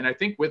 So, and I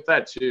think with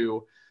that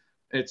too,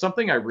 it's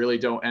something I really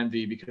don't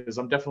envy because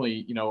I'm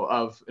definitely, you know,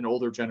 of an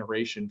older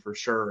generation for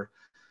sure.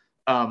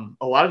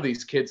 A lot of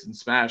these kids in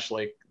Smash,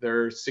 like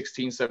they're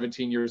 16,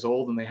 17 years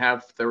old and they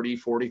have 30,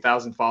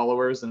 40,000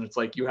 followers. And it's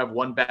like, you have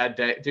one bad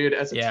day, dude,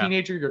 as a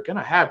teenager, you're going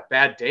to have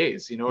bad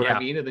days. You know what I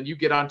mean? And then you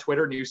get on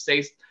Twitter and you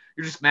say,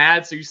 you're just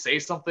mad. So you say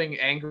something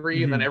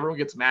angry and then everyone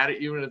gets mad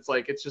at you. And it's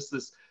like, it's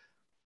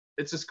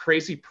this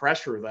crazy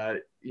pressure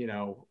that, you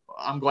know,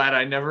 I'm glad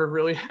I never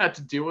really had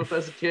to deal with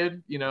as a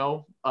kid, you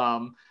know.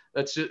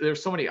 That's just,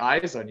 there's so many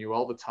eyes on you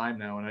all the time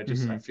now. And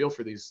I feel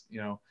for these,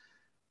 you know,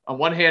 on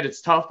one hand,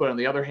 it's tough, but on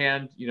the other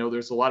hand, you know,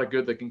 there's a lot of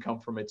good that can come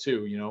from it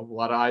too. You know, a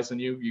lot of eyes on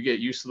you, you get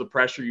used to the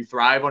pressure, you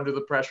thrive under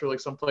the pressure like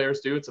some players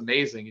do. It's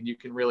amazing. And you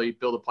can really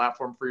build a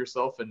platform for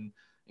yourself and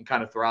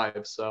kind of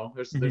thrive. So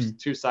there's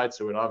two sides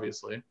to it,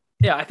 obviously.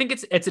 Yeah, I think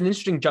it's an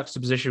interesting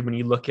juxtaposition when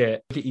you look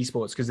at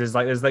esports, because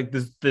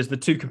there's the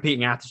two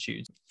competing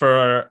attitudes.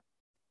 For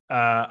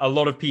a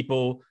lot of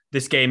people,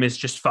 this game is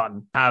just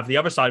fun. Have the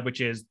other side,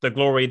 which is the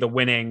glory, the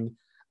winning,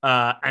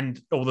 and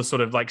all the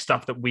sort of like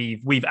stuff that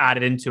we've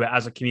added into it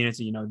as a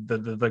community. You know,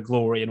 the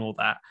glory and all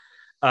that.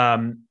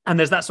 And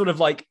there's that sort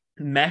of like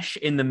mesh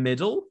in the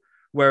middle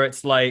where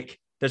it's like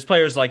there's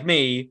players like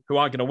me who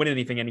aren't going to win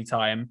anything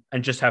anytime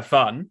and just have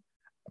fun.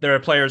 There are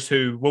players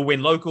who will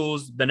win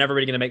locals. They're never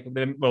really going to make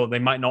them. Well, they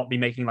might not be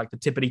making like the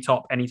tippity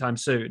top anytime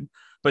soon,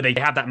 but they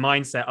have that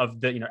mindset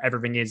of that, you know,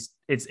 everything is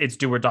it's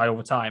do or die all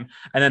the time.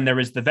 And then there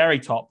is the very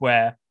top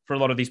where for a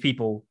lot of these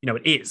people, you know,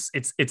 it's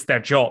their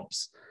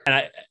jobs.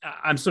 And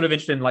I'm sort of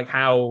interested in like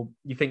how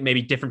you think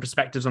maybe different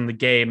perspectives on the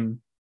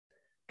game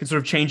can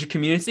sort of change a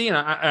community.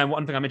 And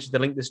one thing I'm interested to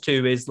link this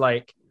to is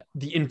like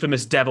the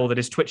infamous devil that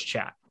is Twitch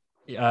chat.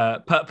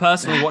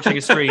 Personally, watching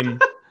a stream,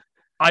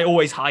 I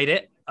always hide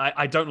it.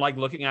 I don't like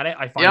looking at it.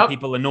 I find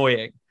people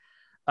annoying.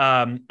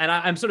 And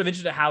I'm sort of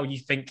interested in how you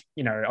think,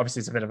 you know,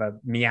 obviously it's a bit of a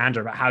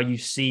meander, but how you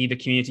see the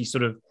community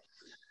sort of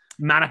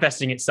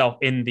manifesting itself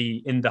in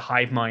the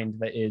hive mind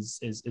that is.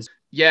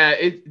 Yeah,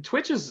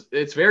 Twitch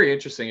it's very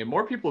interesting, and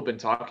more people have been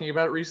talking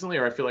about it recently,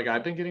 or I feel like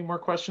I've been getting more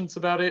questions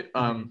about it.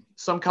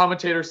 Some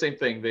commentators, same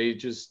thing. They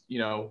just, you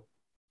know,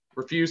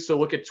 refuse to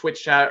look at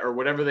Twitch chat or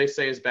whatever they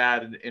say is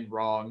bad and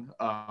wrong.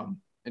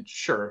 And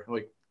sure,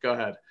 like, go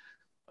ahead.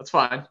 That's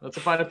fine. That's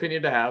a fine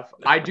opinion to have.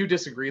 I do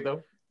disagree,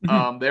 though.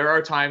 There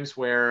are times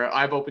where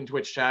I've opened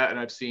Twitch chat and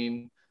I've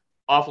seen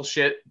awful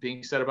shit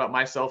being said about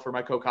myself or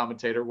my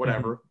co-commentator,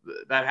 whatever.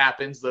 That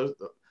happens. Those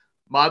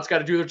mods got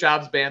to do their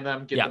jobs, ban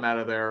them, get them out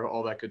of there,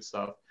 all that good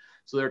stuff.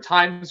 So there are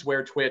times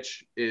where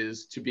Twitch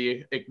is to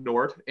be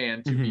ignored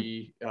and to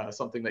be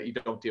something that you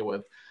don't deal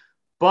with.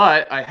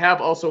 But I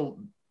have also,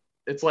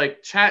 it's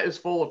like chat is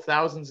full of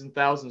thousands and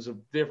thousands of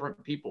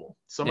different people.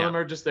 Some of them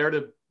are just there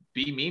to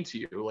be mean to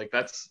you. Like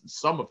that's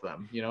some of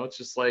them, you know, it's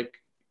just like,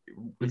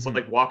 it's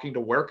like walking to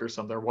work or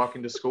something, or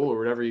walking to school or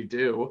whatever you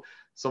do.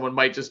 Someone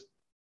might just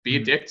be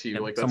a dick to you.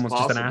 Like that's someone's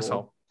possible.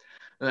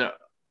 Just an asshole.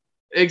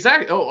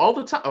 Exactly. Oh, all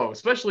the time. Oh,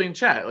 especially in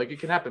chat. Like it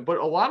can happen. But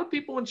a lot of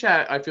people in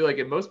chat, I feel like,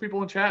 and most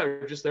people in chat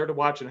are just there to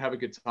watch and have a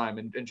good time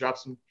and drop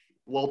some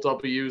lol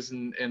W's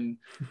and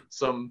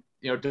some,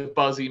 you know,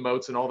 debuzz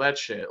emotes and all that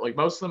shit. Like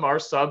most of them are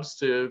subs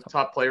to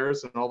top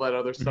players and all that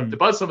other stuff.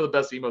 Debuzz some of the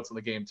best emotes in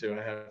the game too,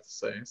 I have to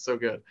say. So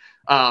good.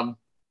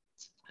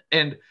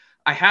 And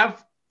I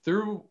have,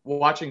 through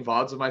watching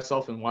VODs of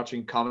myself and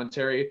watching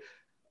commentary,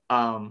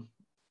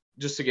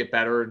 just to get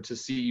better and to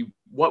see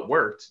what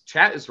worked,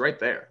 chat is right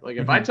there. Like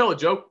if I tell a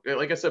joke,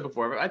 like I said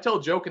before, if I tell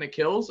a joke and it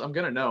kills, I'm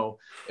going to know.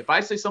 If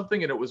I say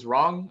something and it was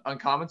wrong on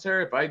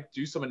commentary, if I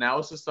do some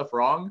analysis stuff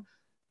wrong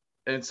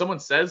and someone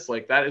says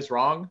like that is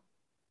wrong,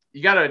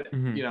 you got to,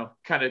 you know,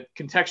 kind of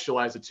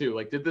contextualize it too.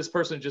 Like, did this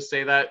person just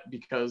say that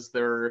because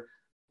they're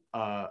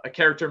a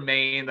character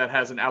main that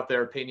has an out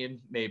there opinion,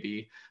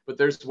 maybe, but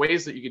there's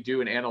ways that you could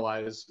do and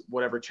analyze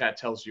whatever chat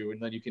tells you,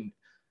 and then you can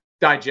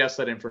digest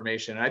that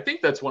information. And I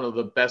think that's one of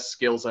the best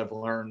skills I've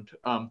learned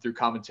through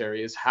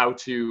commentary, is how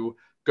to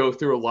go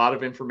through a lot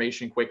of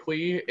information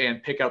quickly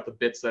and pick out the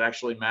bits that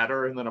actually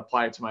matter and then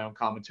apply it to my own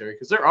commentary.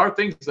 Because there are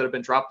things that have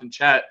been dropped in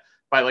chat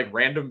by like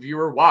random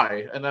viewer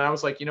Y. And then I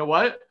was like, you know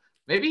what?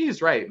 Maybe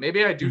he's right.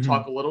 Maybe I do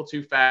talk a little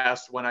too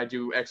fast when I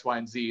do X, Y,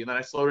 and Z. And then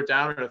I slowed it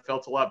down and it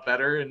felt a lot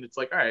better. And it's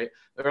like, all right,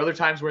 there are other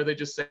times where they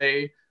just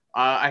say,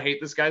 I hate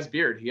this guy's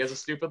beard. He has a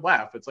stupid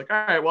laugh. It's like,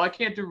 all right, well, I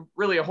can't do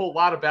really a whole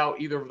lot about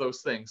either of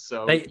those things.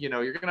 So, you're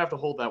going to have to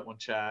hold that one,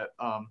 chat.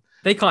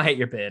 They can't hate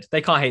your beard.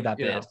 They can't hate that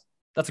beard.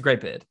 That's a great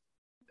beard.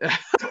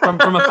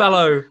 From a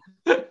fellow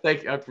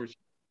Thank you. I appreciate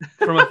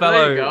from a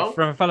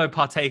fellow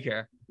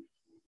partaker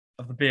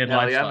of the beard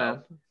lifestyle. Yeah,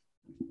 man.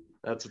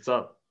 That's what's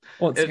up.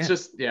 Well, it's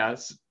just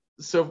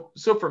so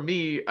for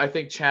me, I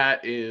think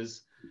chat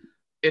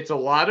it's a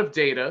lot of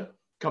data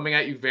coming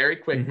at you very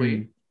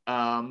quickly.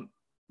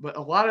 But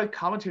a lot of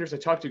commentators I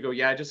talk to go,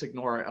 I just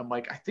ignore it. I'm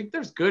like, I think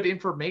there's good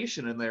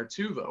information in there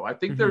too, though. I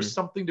think there's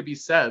something to be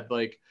said.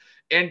 Like,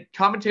 and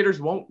commentators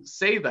won't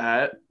say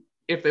that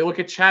if they look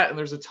at chat and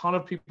there's a ton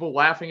of people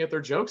laughing at their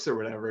jokes or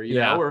whatever, you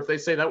know, or if they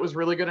say that was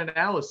really good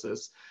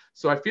analysis.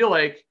 So I feel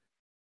like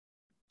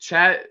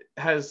chat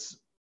has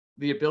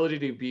the ability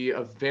to be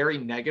a very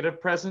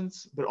negative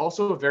presence, but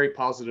also a very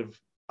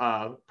positive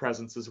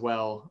presence as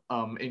well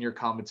in your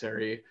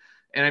commentary.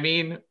 And I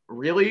mean,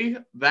 really,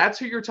 that's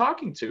who you're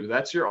talking to.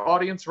 That's your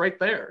audience right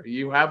there.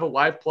 You have a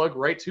live plug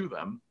right to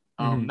them.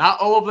 Not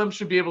all of them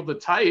should be able to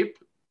type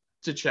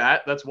to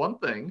chat. That's one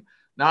thing.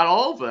 Not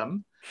all of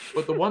them.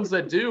 But the ones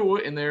that do,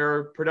 and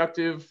they're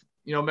productive,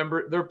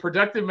 they're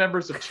productive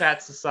members of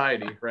chat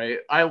society, right?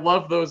 I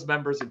love those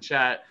members of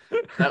chat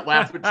that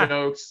laugh at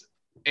jokes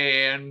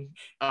and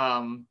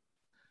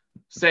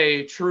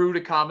say true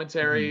to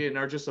commentary and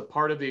are just a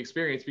part of the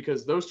experience,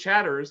 because those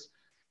chatters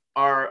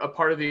are a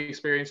part of the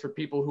experience for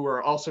people who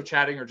are also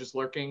chatting or just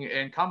lurking,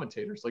 and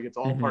commentators. Like, it's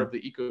all part of the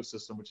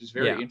ecosystem, which is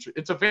very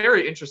it's a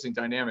very interesting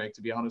dynamic,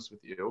 to be honest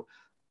with you.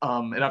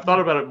 And I've thought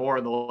about it more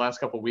in the last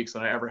couple of weeks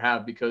than I ever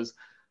have, because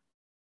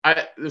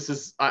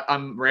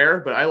I'm rare,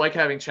 but I like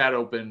having chat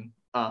open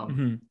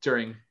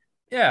during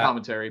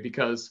commentary,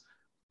 because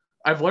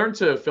I've learned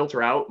to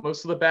filter out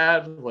most of the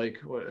bad. Like,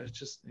 it's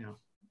just,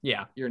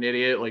 you're an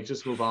idiot. Like,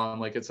 just move on.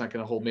 Like, it's not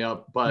going to hold me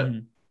up. But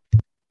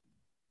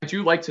I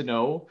do like to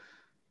know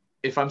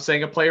if I'm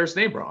saying a player's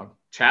name wrong.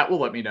 Chat will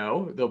let me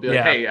know. They'll be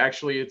like, hey,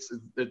 actually, it's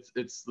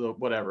the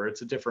whatever.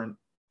 It's different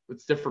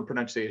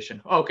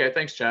pronunciation. Oh, okay,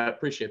 thanks, chat.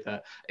 Appreciate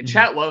that. And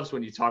chat loves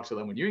when you talk to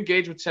them. When you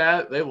engage with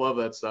chat, they love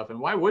that stuff. And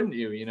why wouldn't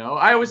you?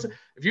 I always,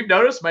 if you've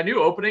noticed, my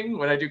new opening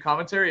when I do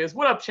commentary is,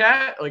 "What up,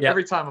 chat?" Like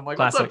every time I'm like,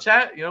 classic. "What's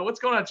up, chat? What's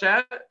going on,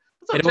 chat?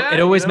 What's up, chat?" It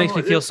always makes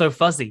me feel so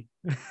fuzzy.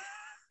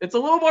 It's a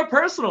little more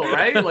personal,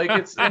 right? Like,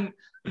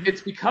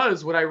 it's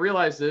because what I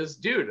realized is,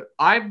 dude,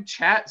 I'm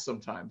chat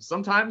sometimes.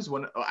 Sometimes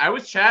when I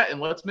was chat and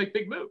let's make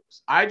big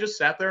moves, I just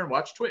sat there and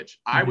watched Twitch.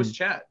 I was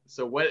chat.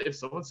 So what if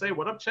someone say,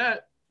 "What up,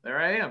 chat?" There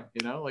I am,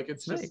 like,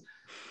 it's just,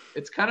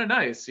 it's kind of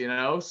nice,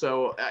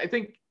 So I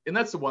think, and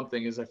that's the one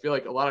thing, is I feel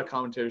like a lot of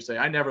commentators say,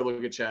 "I never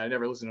look at chat. I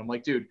never listen." I'm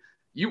like, dude,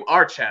 you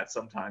are chat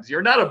sometimes.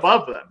 You're not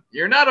above them.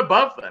 You're not.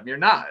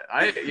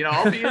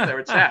 I'll be in there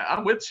with chat.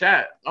 I'm with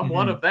chat. I'm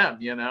one of them,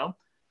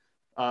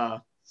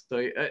 So,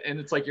 and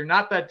it's like, you're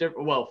not that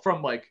different. Well,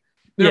 from like,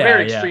 there are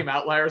very extreme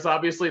outliers,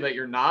 obviously, that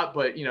you're not,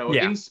 but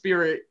in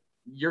spirit,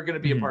 you're going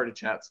to be a part of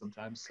chat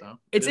sometimes. So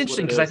it's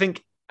interesting, because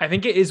I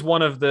think it is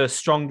one of the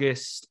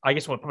strongest, I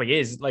guess what it probably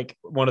is, like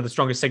one of the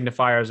strongest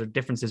signifiers or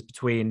differences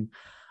between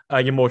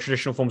your more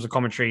traditional forms of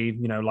commentary,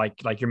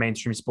 like your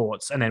mainstream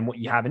sports, and then what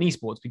you have in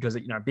esports, because,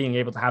 being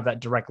able to have that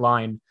direct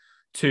line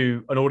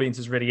to an audience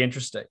is really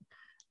interesting.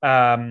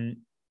 And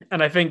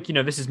I think,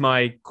 this is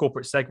my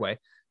corporate segue.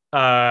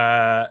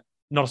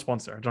 Not a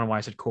sponsor. I don't know why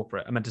I said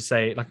corporate. I meant to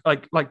say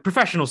like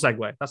professional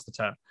segue. That's the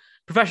term.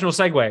 Professional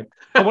segue.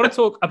 I want to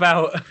talk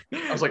about.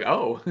 I was like,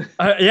 oh.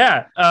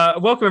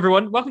 Welcome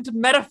everyone. Welcome to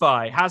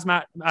Metafy.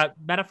 Hazmat.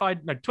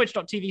 Metafy. No,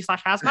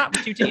 Twitch.tv/Hazmat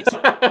with 2 T's.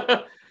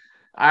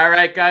 All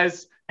right,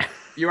 guys.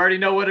 You already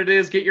know what it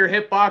is. Get your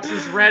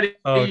hitboxes ready.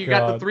 You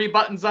got the 3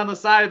 buttons on the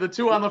side, the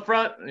 2 on the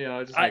front.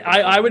 Just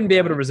I wouldn't be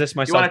able to resist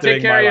myself. You want to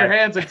take care of your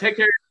hands and take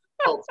care of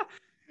your health.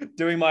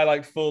 Doing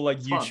my full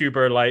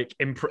YouTuber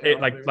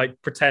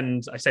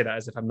pretend, I say that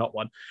as if I'm not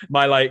one,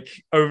 my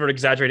over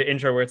exaggerated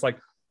intro where it's like,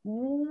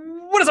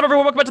 "What is up,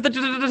 everyone? Welcome back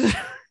to the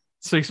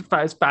so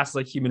as fast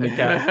as humanly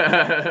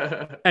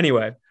can."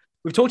 Anyway,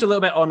 we've talked a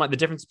little bit on the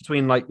difference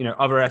between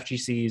other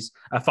FGCs,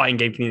 fighting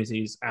game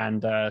communities,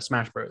 and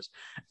Smash Bros.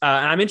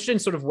 And I'm interested in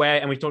sort of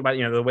where, and we've talked about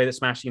the way that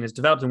Smash scene has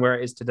developed and where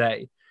it is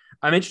today.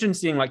 I'm interested in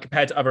seeing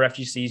compared to other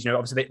FGCs,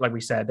 obviously like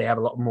we said, they have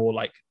a lot more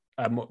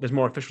there's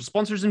more official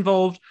sponsors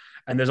involved,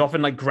 and there's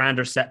often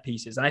grander set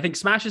pieces. And I think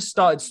Smash has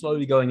started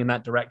slowly going in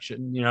that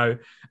direction. In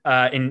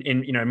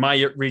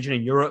my region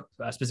in Europe,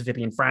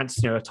 specifically in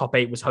France, Top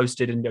 8 was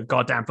hosted in a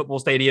goddamn football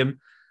stadium.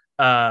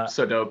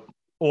 So dope.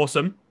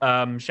 awesome.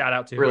 Shout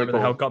out to Really whoever the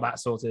cool. hell got that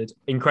sorted.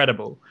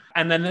 Incredible.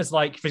 And then there's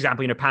like, for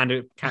example,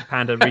 Cat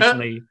Panda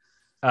recently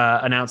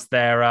announced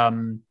their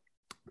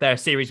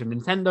series with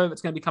Nintendo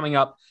that's going to be coming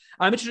up.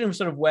 I'm interested in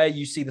sort of where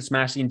you see the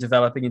Smash scene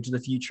developing into the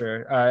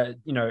future.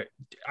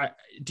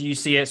 Do you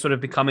see it sort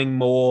of becoming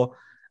more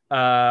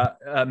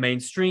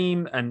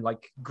mainstream and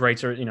like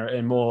greater,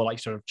 and more like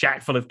sort of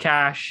jack full of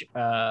cash,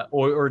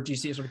 or do you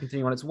see it sort of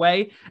continuing on its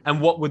way? And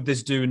what would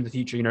this do in the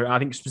future? I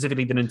think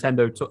specifically the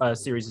Nintendo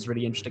series is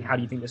really interesting. How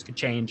do you think this could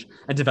change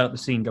and develop the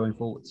scene going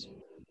forwards?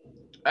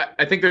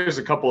 I think there's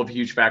a couple of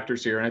huge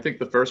factors here. And I think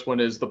the first one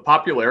is the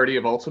popularity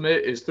of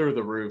Ultimate is through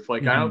the roof.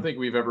 Like, I don't think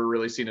we've ever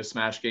really seen a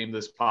Smash game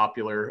this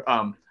popular.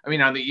 I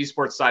mean, on the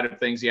esports side of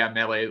things, yeah,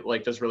 Melee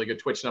like does really good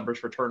Twitch numbers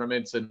for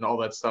tournaments and all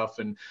that stuff.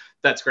 And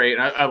that's great.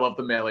 And I love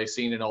the Melee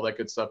scene and all that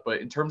good stuff.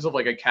 But in terms of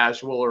like a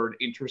casual or an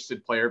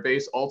interested player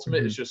base,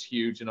 Ultimate is just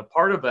huge. And a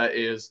part of that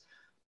is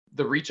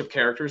the reach of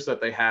characters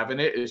that they have in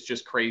it is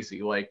just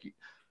crazy. Like,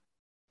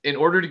 in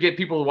order to get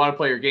people to want to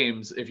play your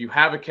games, if you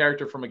have a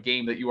character from a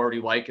game that you already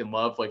like and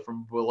love, like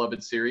from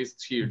beloved series,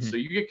 it's huge. So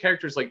you get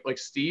characters like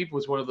Steve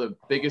was one of the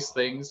biggest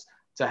things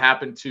to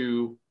happen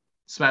to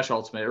Smash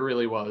Ultimate. It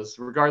really was,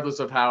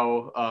 regardless of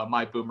how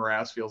my boomer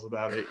ass feels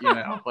about it.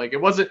 Like it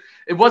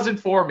wasn't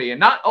for me, and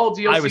not all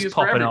DLC is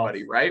for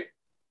everybody, right?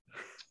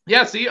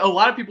 Yeah, see, a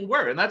lot of people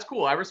were, and that's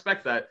cool. I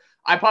respect that.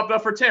 I popped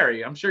up for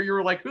Terry. I'm sure you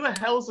were like, who the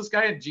hell is this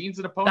guy in jeans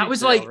and a ponytail? That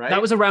was like, right?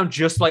 That was around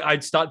just like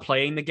I'd start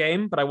playing the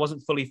game, but I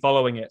wasn't fully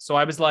following it. So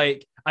I was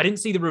like, I didn't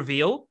see the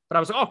reveal, but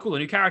I was like, oh, cool, a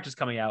new character's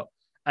coming out.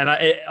 And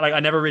I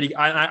never really,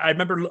 I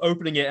remember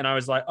opening it and I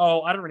was like,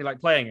 oh, I don't really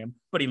like playing him,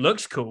 but he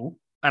looks cool.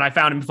 And I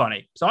found him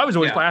funny. So I was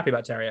always quite happy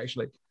about Terry,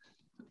 actually.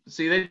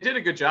 See, they did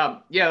a good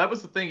job. Yeah, that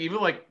was the thing. Even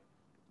like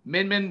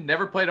Min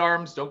never played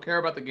ARMS, don't care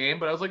about the game,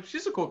 but I was like,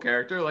 she's a cool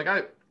character. Like,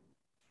 I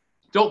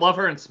don't love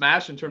her in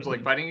Smash in terms of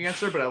like fighting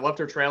against her, but I loved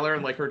her trailer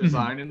and like her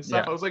design and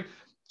stuff. I was like,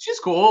 she's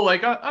cool.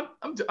 Like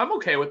I'm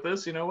okay with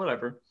this,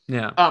 whatever.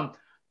 Yeah.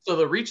 So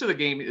the reach of the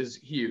game is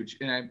huge,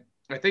 and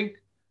I think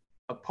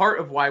a part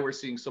of why we're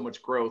seeing so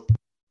much growth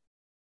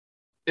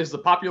is the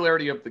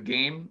popularity of the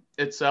game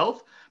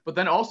itself, but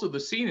then also the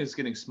scene is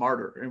getting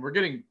smarter, and we're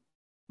getting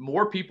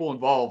more people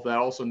involved that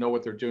also know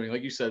what they're doing.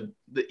 Like you said,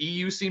 the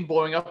EU scene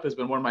blowing up has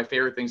been one of my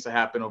favorite things to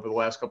happen over the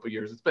last couple of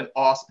years. It's been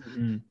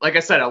awesome. Like I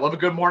said, I love a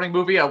good morning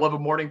movie. I love a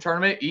morning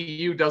tournament.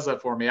 EU does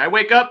that for me. I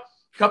wake up,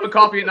 cup of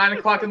coffee at 9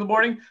 o'clock in the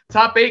morning,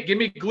 top 8, give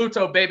me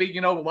Gluto, baby,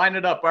 line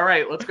it up. All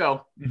right, let's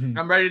go.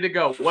 I'm ready to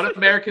go. What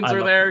Americans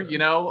are there,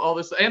 all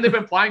this. And they've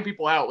been flying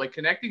people out. Like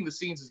connecting the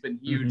scenes has been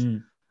huge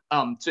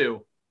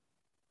too.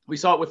 We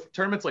saw it with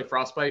tournaments like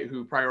Frostbite,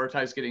 who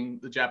prioritized getting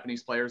the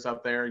Japanese players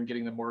out there and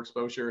getting them more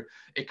exposure.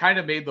 It kind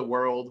of made the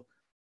world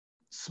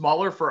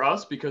smaller for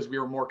us because we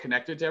were more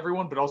connected to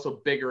everyone, but also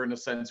bigger in a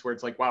sense where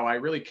it's like, wow, I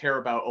really care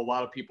about a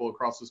lot of people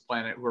across this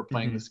planet who are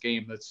playing this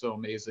game. That's so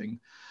amazing.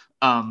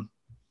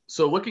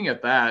 So looking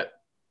at that,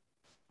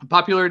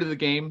 popularity of the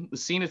game, the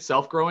scene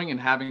itself growing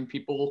and having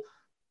people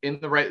in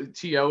the right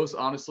TOs,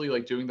 honestly,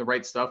 like doing the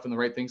right stuff and the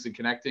right things and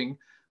connecting.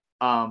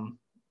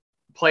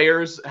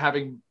 Players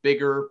having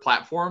bigger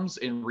platforms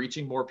and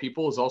reaching more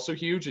people is also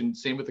huge. And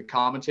same with the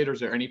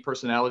commentators or any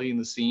personality in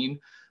the scene.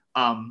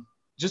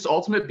 Just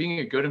Ultimate being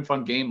a good and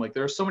fun game. Like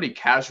there are so many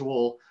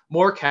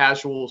more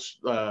casual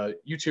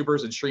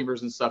YouTubers and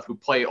streamers and stuff who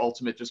play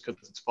Ultimate just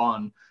because it's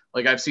fun.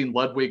 Like I've seen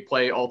Ludwig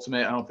play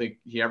Ultimate. I don't think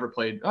he ever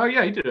played. Oh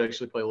yeah, he did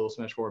actually play a little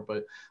Smash 4,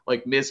 but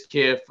like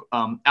Mizkif,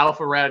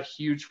 Alpha Rad,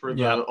 huge for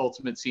the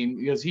Ultimate scene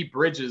because he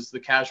bridges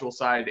the casual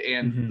side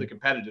and the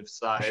competitive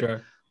side.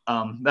 Sure.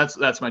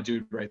 That's my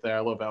dude right there. I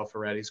love Alpha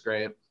Rad. He's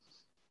great.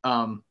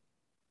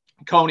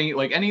 Coney,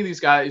 like any of these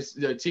guys,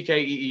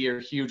 TKEE are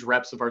huge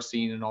reps of our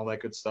scene and all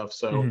that good stuff.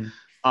 So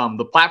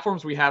the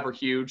platforms we have are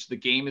huge. The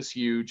game is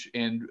huge.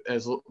 And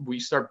as we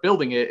start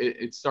building it,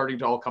 it's starting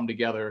to all come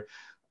together.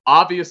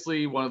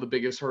 Obviously, one of the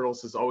biggest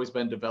hurdles has always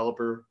been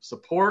developer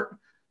support,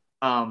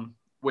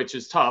 which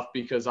is tough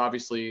because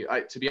obviously,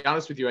 to be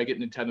honest with you, I get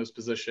Nintendo's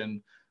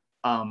position.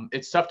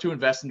 It's tough to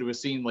invest into a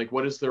scene. Like,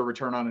 what is their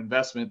return on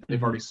investment?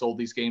 They've already sold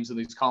these games and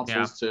these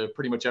consoles to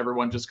pretty much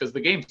everyone just because the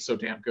game's so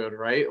damn good,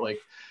 right? Like,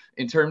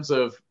 in terms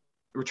of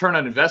return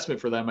on investment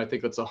for them, I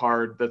think that's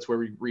where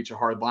we reach a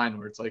hard line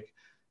where it's like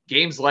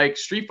games like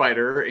Street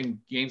Fighter and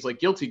games like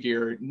Guilty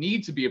Gear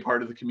need to be a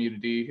part of the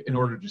community in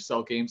order to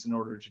sell games, in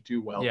order to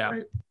do well,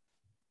 right?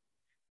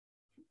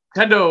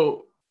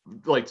 Nintendo,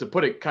 like to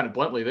put it kind of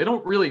bluntly, they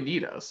don't really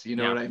need us. You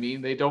know what I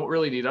mean? They don't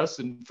really need us.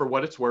 And for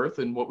what it's worth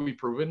and what we've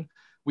proven,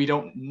 we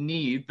don't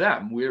need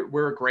them.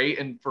 We're great.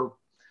 And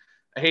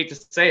I hate to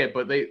say it,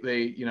 but they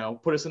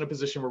put us in a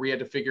position where we had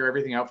to figure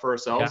everything out for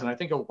ourselves. And I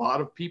think a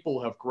lot of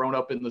people have grown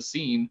up in the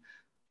scene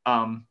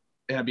and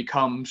have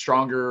become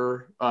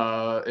stronger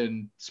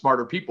and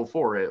smarter people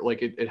for it.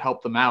 Like it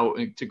helped them out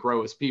to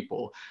grow as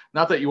people.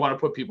 Not that you want to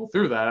put people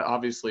through that,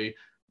 obviously.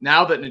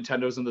 Now that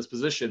Nintendo's in this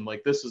position,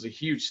 like this is a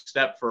huge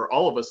step for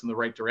all of us in the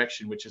right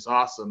direction, which is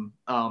awesome.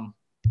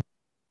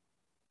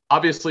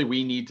 Obviously,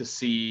 we need to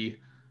see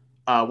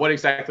what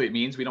exactly it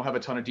means. We don't have a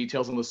ton of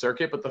details on the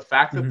circuit, but the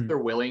fact that Mhm. they're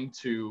willing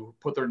to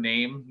put their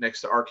name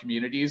next to our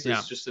communities Yeah.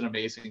 is just an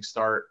amazing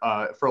start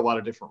for a lot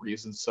of different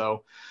reasons.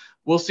 So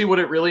we'll see what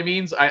it really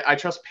means. I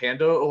trust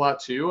Panda a lot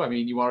too. I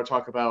mean, you want to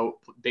talk about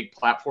big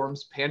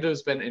platforms. Panda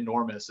has been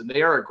enormous, and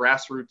they are a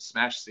grassroots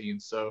Smash scene.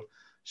 So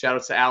shout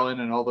out to Alan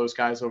and all those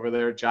guys over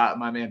there.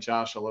 My man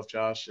Josh, I love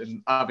Josh,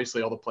 and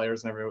obviously all the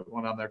players and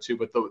everyone on there too.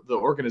 But the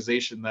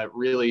organization that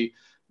really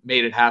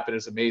made it happen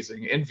is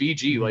amazing. And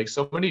VG, like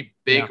so many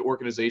big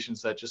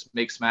organizations that just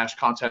make Smash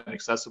content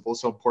accessible is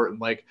so important.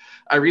 Like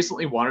I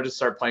recently wanted to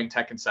start playing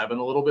Tekken 7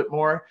 a little bit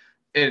more,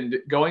 and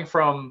going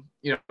from,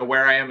 you know,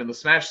 where I am in the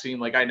Smash scene,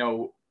 like I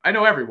know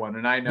everyone,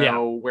 and I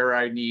know where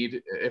I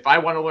need, if I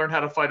want to learn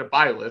how to fight a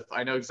Byleth,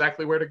 I know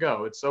exactly where to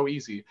go. It's so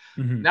easy.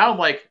 Now I'm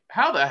like,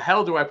 how the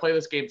hell do I play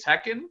this game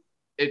Tekken?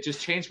 It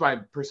just changed my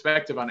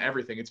perspective on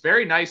everything. It's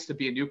very nice to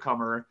be a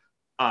newcomer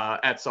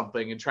at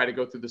something and try to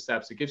go through the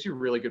steps. It gives you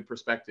really good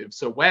perspective.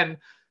 So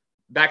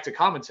back to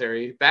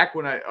commentary, back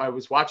when I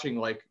was watching,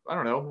 like, I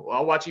don't know,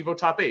 I'll watch Evo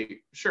Top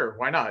 8. Sure,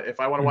 why not? If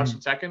I want to watch some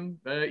Tekken,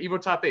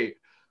 Evo Top 8.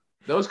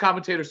 Those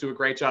commentators do a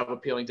great job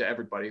appealing to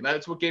everybody. And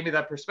that's what gave me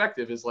that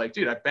perspective, is like,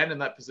 dude, I've been in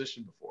that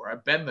position before.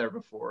 I've been there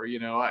before. You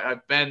know,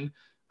 I've been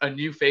a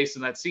new face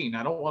in that scene.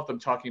 I don't want them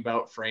talking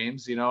about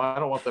frames. You know, I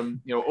don't want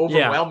them, you know,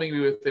 overwhelming me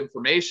with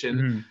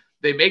information.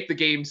 They make the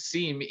game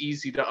seem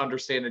easy to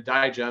understand and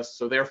digest.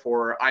 So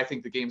therefore, I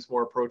think the game's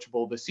more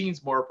approachable. The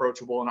scene's more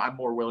approachable, and I'm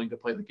more willing to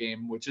play the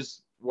game, which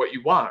is what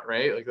you want,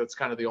 right? Like that's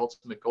kind of the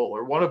ultimate goal,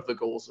 or one of the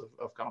goals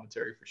of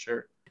commentary for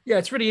sure. Yeah,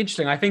 it's really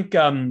interesting. I think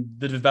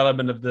the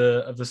development of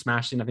the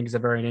Smash scene, I think, is a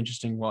very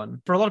interesting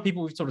one. For a lot of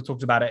people, we've sort of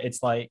talked about it.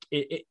 It's like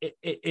it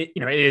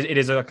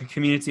is like a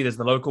community. There's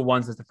the local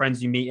ones, there's the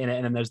friends you meet in it,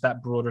 and then there's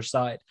that broader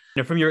side.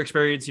 You know, from your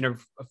experience, you know,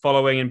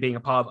 following and being a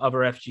part of other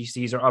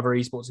FGCs or other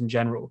esports in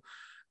general,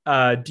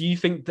 do you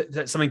think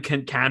that something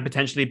can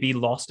potentially be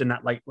lost in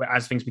that, like,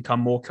 as things become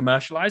more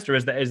commercialized, or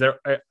is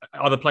there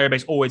are the player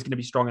base always going to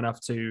be strong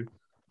enough to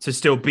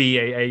still be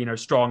a you know,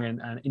 strong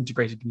and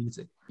integrated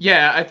community?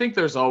 Yeah, I think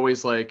there's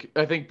always, like,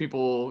 I think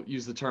people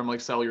use the term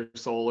like sell your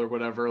soul or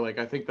whatever. Like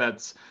I think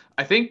the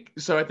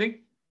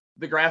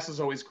grass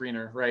is always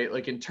greener, right?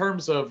 Like in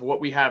terms of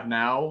what we have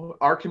now,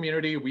 our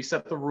community, we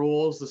set the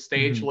rules, the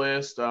stage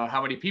list,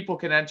 how many people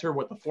can enter,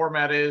 what the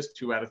format is,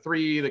 2 out of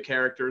 3, the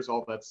characters,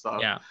 all that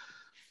stuff. Yeah.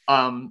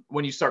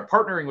 When you start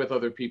partnering with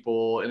other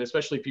people, and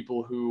especially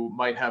people who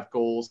might have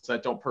goals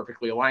that don't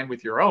perfectly align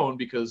with your own,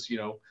 because, you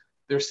know,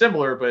 they're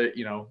similar, but,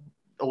 you know,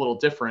 a little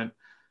different,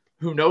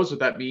 who knows what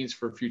that means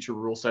for future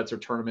rule sets or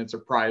tournaments or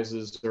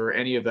prizes or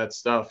any of that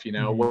stuff. You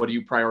know, what do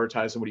you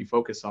prioritize and what do you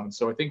focus on?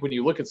 So I think when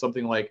you look at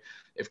something like,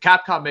 if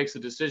Capcom makes a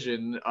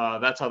decision,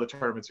 that's how the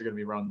tournaments are going to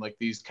be run. Like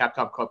these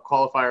Capcom Cup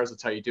qualifiers,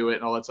 that's how you do it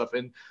and all that stuff.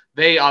 And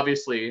they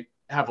obviously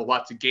have a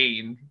lot to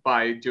gain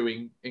by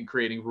doing and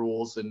creating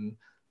rules and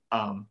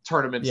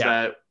tournaments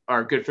that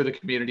are good for the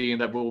community and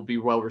that will be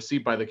well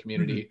received by the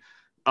community.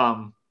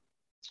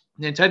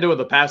 Nintendo in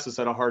the past has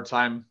had a hard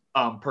time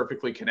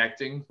perfectly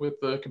connecting with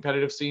the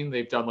competitive scene.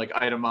 They've done like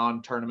item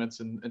on tournaments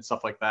and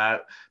stuff like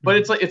that, but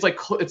it's like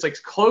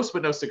close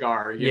but no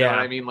cigar. You know what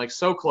I mean? Like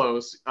so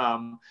close.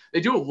 They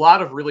do a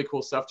lot of really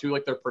cool stuff too.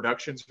 Like their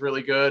production's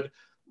really good.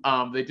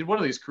 They did one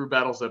of these crew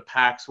battles at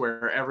PAX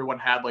where everyone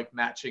had like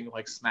matching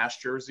like Smash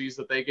jerseys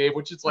that they gave,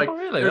 which is like,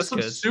 there's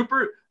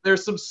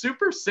some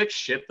super sick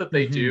shit that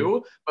they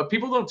do, but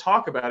people don't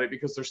talk about it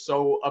because they're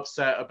so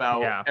upset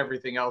about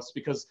everything else,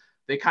 because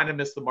they kind of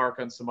missed the mark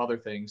on some other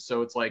things.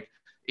 So it's like,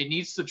 it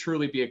needs to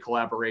truly be a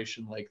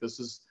collaboration. Like this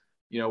is,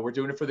 you know, we're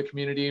doing it for the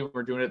community,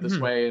 we're doing it this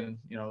way, and,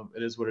 you know,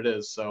 it is what it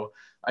is. So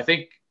I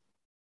think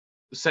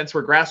since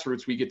we're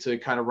grassroots, we get to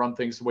kind of run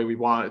things the way we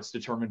want. It's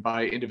determined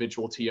by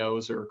individual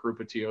TOs or a group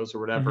of TOs or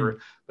whatever.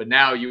 But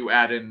now you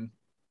add in,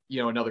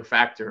 you know, another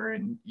factor,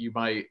 and you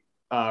might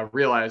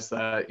realize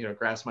that, you know,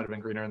 grass might have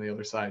been greener on the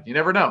other side. You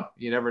never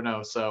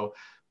know. So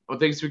when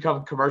things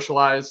become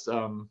commercialized,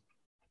 I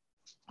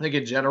think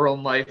in general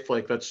in life,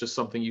 like that's just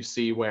something you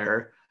see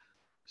where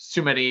it's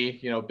too many,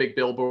 you know, big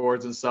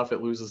billboards and stuff.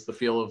 It loses the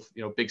feel of,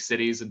 you know, big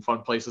cities and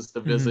fun places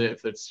to visit.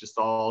 If it's just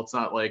it's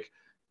not like,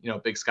 you know,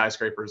 big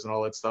skyscrapers and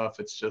all that stuff.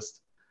 It's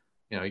just,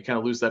 you know, you kind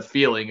of lose that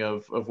feeling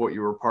of what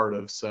you were part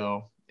of.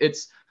 So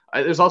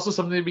there's also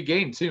something to be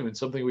gained too. And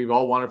something we've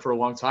all wanted for a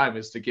long time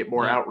is to get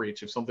more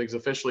outreach. If something's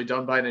officially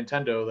done by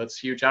Nintendo, that's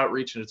huge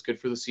outreach, and it's good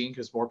for the scene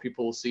because more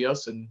people will see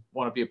us and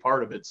want to be a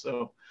part of it.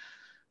 So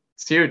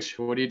it's huge.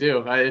 What do you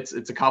do? It's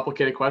a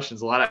complicated question.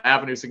 There's a lot of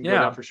avenues that can go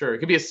down for sure. It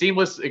could be a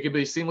seamless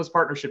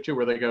partnership too,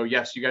 where they go,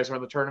 yes, you guys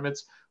run the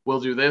tournaments, we'll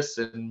do this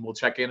and we'll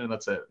check in, and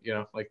that's it. You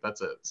know, like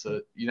that's it.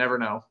 So you never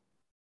know.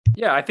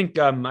 Yeah, I think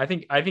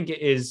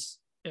it is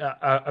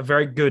a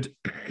very good,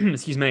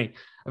 excuse me,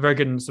 a very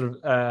good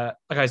sort of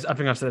I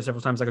think I've said it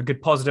several times, like a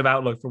good positive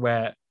outlook for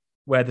where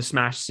the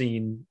Smash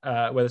scene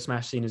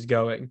is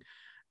going,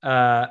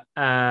 and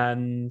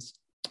I'm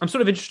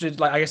sort of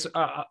interested. Like, I guess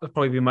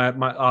probably be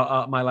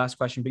my last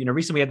question. But you know,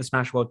 recently we had the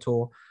Smash World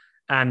Tour,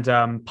 and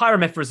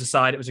Pyramithras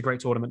aside, it was a great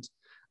tournament.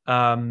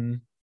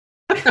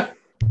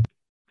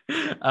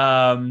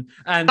 And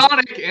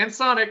Sonic and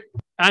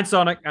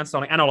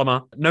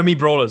Olimar. No Me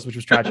Brawlers, which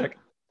was tragic.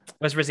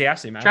 That's Rizzy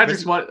Ashley, man.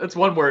 Tragic's one. That's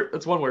one word.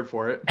 That's one word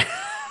for it.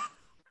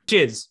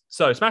 Cheers.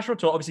 So Smash World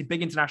Tour, obviously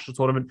big international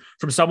tournament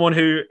from someone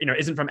who,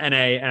 isn't from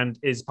NA and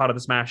is part of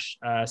the Smash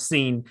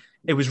scene.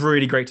 It was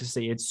really great to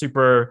see. It's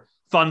super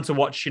fun to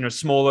watch,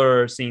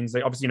 smaller scenes.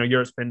 Like obviously,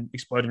 Europe's been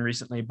exploding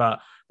recently,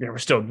 but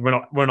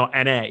we're not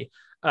NA.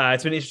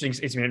 It's been interesting.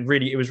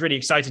 It was really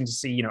exciting to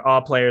see,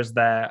 our players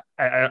there,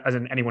 as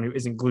in anyone who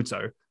isn't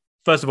Gluto.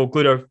 First of all,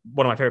 Gluto,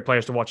 one of my favorite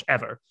players to watch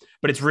ever,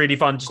 but it's really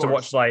fun just to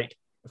watch, like,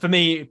 for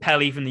me,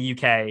 Pelly from the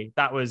UK,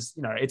 that was,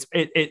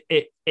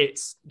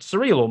 it's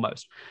surreal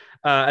almost.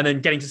 And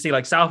then getting to see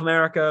like South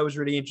America was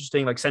really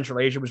interesting. Like Central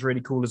Asia was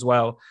really cool as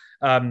well.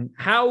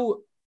 How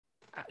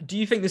do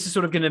you think this is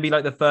sort of going to be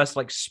like the first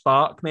like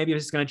spark? Maybe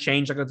it's going to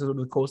change like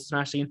the course of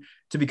Smash scene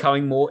to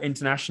becoming more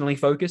internationally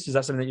focused. Is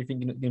that something that you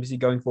think you're going to see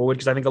going forward?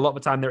 Because I think a lot of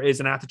the time there is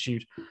an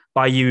attitude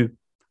by you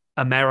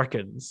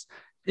Americans,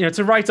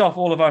 to write off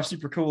all of our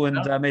super cool and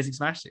amazing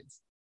Smash scenes.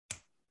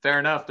 Fair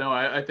enough. No,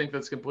 I think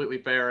that's completely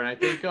fair. And I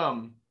think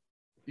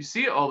you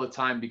see it all the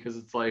time because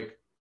it's like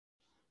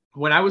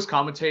when I was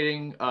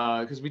commentating,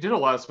 because we did a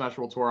lot of Smash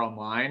World Tour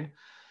online.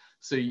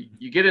 So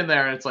you get in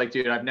there and it's like,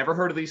 dude, I've never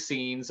heard of these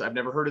scenes. I've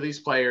never heard of these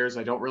players.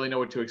 I don't really know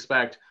what to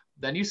expect.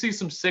 Then you see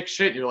some sick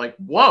shit and you're like,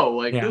 whoa,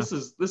 like this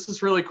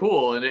is really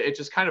cool. And it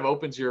just kind of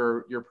opens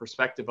your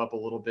perspective up a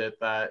little bit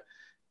that,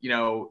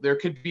 there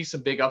could be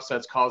some big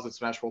upsets caused at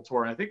Smash World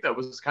Tour. And I think that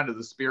was kind of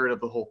the spirit of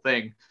the whole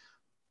thing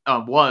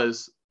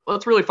was,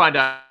 let's really find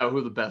out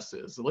who the best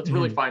is. And let's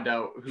really find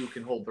out who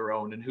can hold their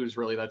own and who's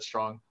really that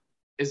strong.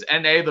 Is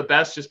NA the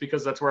best just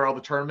because that's where all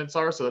the tournaments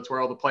are? So that's where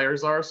all the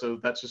players are. So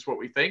that's just what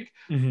we think.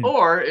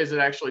 Or is it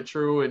actually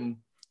true? And,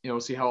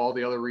 see how all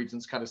the other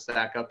regions kind of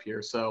stack up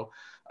here. So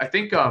I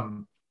think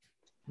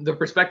the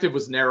perspective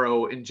was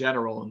narrow in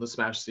general in the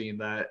Smash scene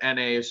that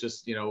NA is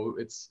just,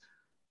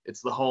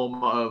 it's the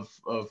home of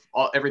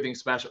everything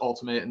Smash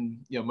Ultimate and,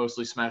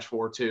 mostly Smash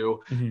 4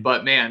 too.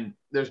 But man,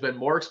 there's been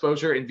more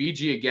exposure and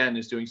VG again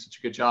is doing such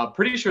a good job.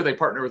 Pretty sure they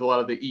partner with a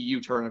lot of the EU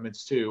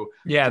tournaments too.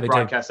 Yeah, to they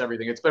broadcast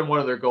everything. It's been one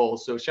of their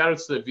goals. So shout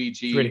outs to the VG.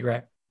 It's really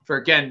great. For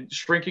again,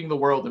 shrinking the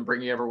world and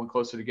bringing everyone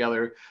closer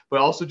together, but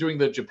also doing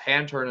the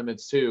Japan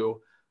tournaments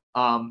too.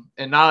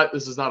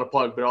 This is not a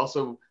plug, but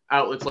also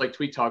outlets like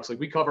Tweet Talks. Like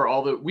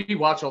we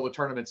watch all the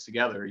tournaments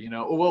together,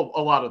 well,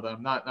 a lot of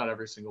them, not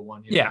every single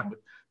one. But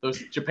those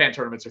Japan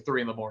tournaments are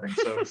 3 a.m,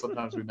 so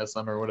sometimes we miss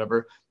them or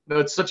whatever. No,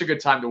 it's such a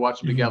good time to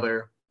watch them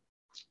together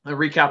and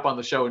recap on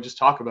the show and just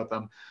talk about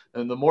them.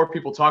 And the more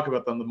people talk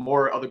about them, the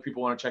more other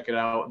people want to check it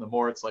out. And the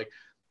more it's like,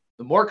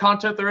 the more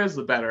content there is,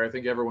 the better. I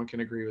think everyone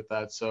can agree with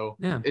that. So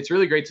it's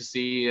really great to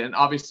see. And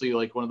obviously,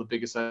 like one of the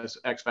biggest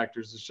X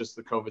factors is just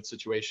the COVID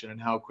situation and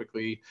how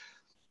quickly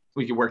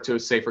we can work to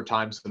safer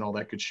times and all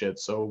that good shit.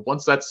 So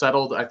once that's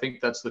settled, I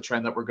think that's the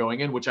trend that we're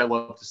going in, which I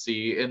love to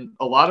see. And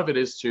a lot of it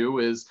is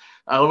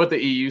I love what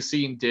the EU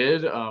scene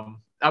did.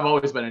 I've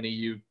always been an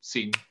EU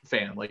scene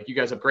fan. Like you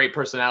guys have great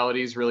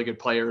personalities, really good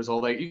players,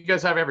 all that. You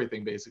guys have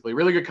everything basically.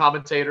 Really good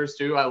commentators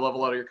too. I love a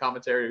lot of your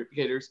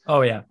commentators.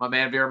 Oh yeah. My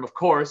man Viram, of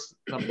course,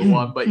 number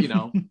one, but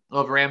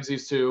love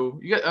Ramses too.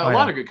 You got a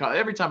lot of good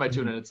every time I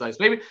tune in, it's nice.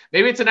 Maybe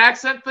it's an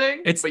accent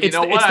thing, but it's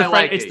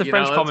the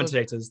French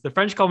commentators. The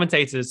French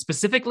commentators,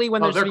 specifically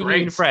when they're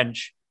speaking in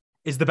French,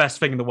 is the best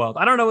thing in the world.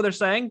 I don't know what they're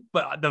saying,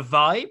 but the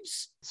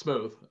vibes.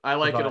 Smooth. I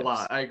like it a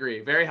lot. I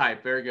agree. Very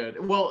hype. Very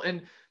good. Well,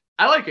 and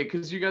I like it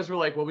because you guys were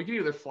like, well, we can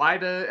either fly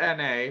to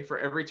NA for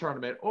every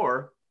tournament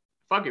or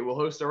fuck it, we'll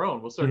host our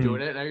own. We'll start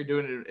doing it. Now you're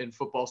doing it in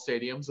football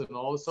stadiums and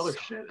all this other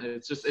shit. And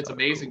it's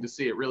amazing to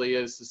see. It really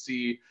is to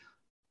see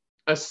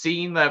a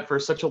scene that for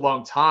such a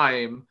long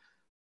time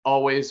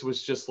always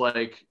was just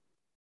like,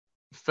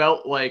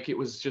 felt like it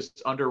was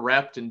just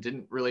under-repped and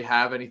didn't really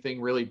have anything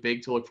really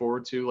big to look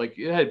forward to. Like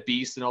it had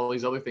Beast and all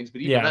these other things,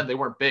 but even then they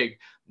weren't big.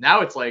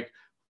 Now it's like,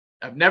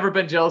 I've never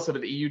been jealous of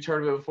an EU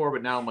tournament before,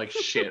 but now I'm like,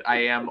 shit,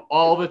 I am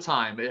all the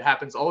time. It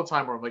happens all the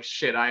time where I'm like,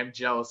 shit, I am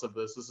jealous of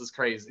this. This is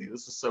crazy.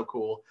 This is so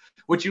cool,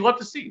 which you love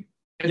to see.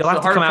 You'll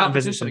have to come out and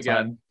visit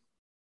sometime.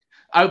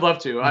 I would love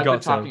to. I've been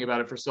talking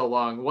about it for so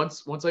long.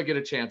 Once I get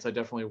a chance, I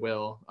definitely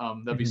will.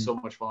 That'd be so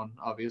much fun,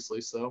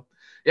 obviously. So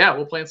yeah,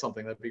 we'll plan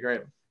something. That'd be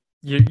great.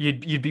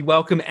 You'd be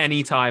welcome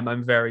anytime,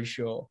 I'm very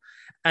sure.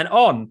 And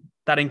on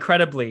that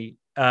incredibly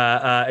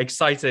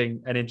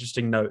exciting and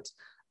interesting note,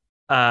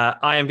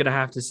 I am going to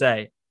have to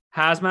say,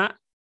 Hazmat,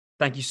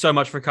 thank you so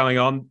much for coming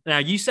on. Now,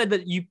 you said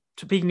that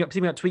speaking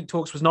up Tweet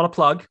Talks was not a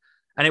plug,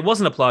 and it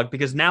wasn't a plug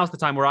because now's the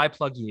time where I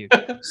plug you.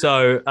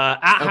 So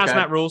at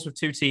Hazmat Rules with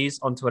 2 T's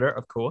on Twitter,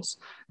 of course,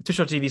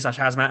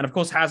 twitch.tv/Hazmat, and of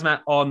course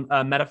Hazmat on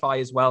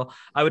Metafy as well.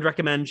 I would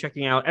recommend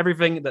checking out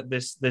everything that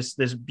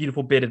this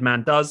beautiful bearded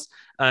man does.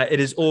 It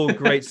is all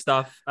great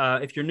stuff.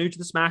 If you're new to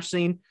the Smash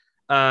scene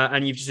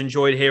and you've just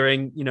enjoyed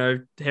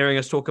hearing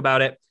us talk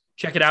about it,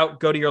 check it out.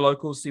 Go to your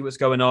locals, see what's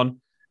going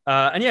on.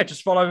 And yeah,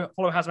 just follow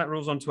Hazmat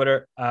Rules on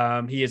Twitter.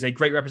 He is a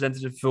great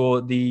representative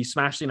for the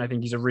Smash scene. I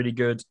think he's a really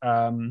good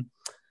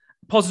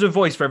positive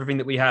voice for everything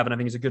that we have, and I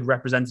think he's a good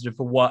representative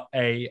for what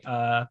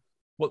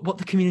what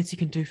the community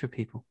can do for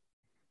people.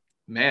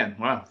 Man,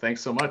 wow,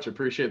 thanks so much.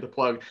 Appreciate the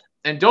plug.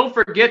 And don't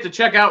forget to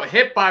check out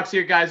Hitbox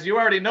here, guys. You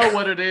already know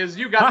what it is.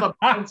 You got the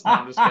points. No,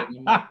 I'm just kidding.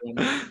 I'm not doing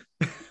it.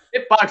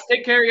 Hitbox,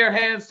 take care of your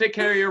hands, take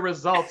care of your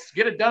results.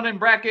 Get it done in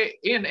bracket,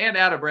 in and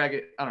out of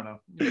bracket. I don't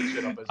know.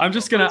 I'm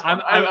just gonna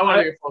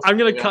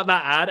cut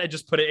that ad and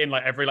just put it in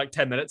like every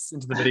 10 minutes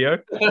into the video.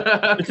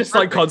 It's just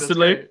like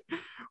constantly.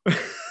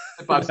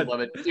 Hitbox, love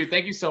it. Dude,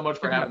 thank you so much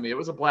for having me. It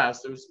was a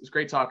blast. It was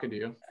great talking to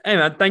you. Hey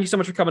man, thank you so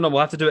much for coming on.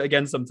 We'll have to do it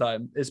again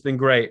sometime. It's been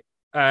great.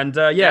 And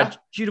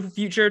Beautiful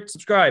Future,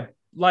 subscribe,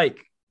 like,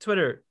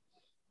 Twitter,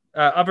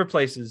 other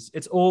places.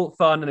 It's all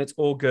fun and it's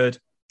all good.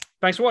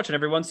 Thanks for watching,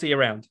 everyone. See you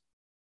around.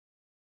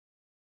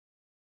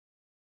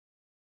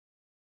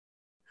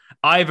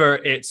 Either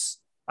it's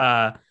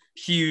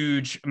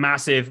huge,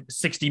 massive,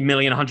 60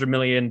 million, 100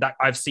 million. That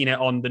I've seen it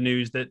on the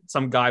news that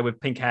some guy with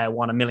pink hair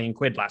won £1 million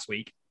last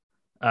week,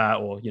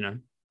 or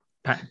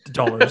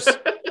dollars.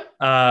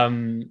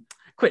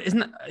 Quit, isn't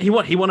that, he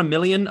won $1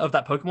 million of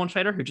that Pokemon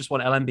trader who just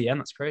won LMBM?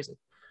 That's crazy.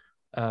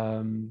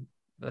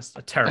 That's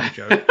a terrible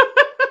joke.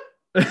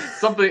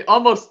 Something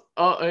almost.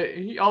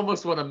 He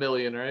almost won $1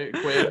 million, right?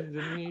 Quinn,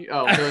 didn't he?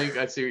 Oh, $1 million.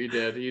 I see what you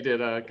did. You did.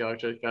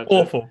 Gotcha.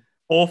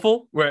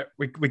 Awful.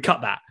 We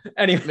cut that.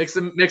 Anyway,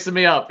 mixing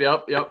me up.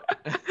 Yep.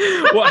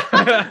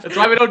 That's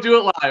why we don't do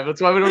it live. We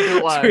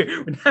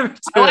never do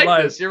I like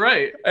live. this. You're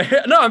right.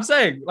 No, I'm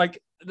saying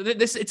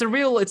this. It's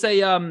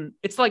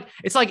like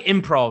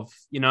improv,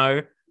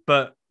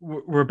 but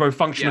we're both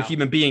functional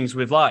human beings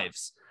with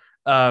lives.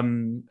 I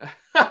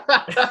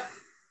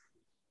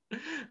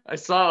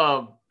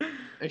saw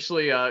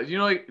actually do you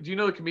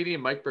know the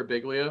comedian Mike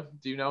Birbiglia?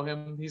 Do you know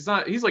him? He's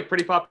like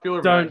pretty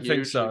popular. Don't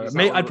think so.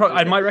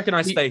 I might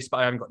recognize face, but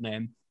I haven't got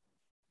name.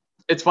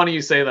 It's funny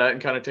you say that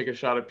and kind of take a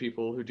shot at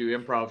people who do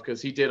improv,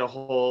 because he did a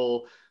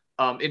whole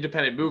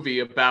independent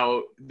movie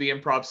about the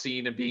improv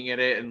scene and being in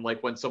it, and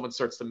like when someone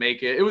starts to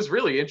make it. It was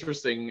really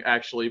interesting,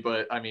 actually.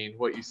 But I mean,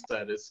 what you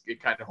said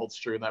it kind of holds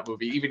true in that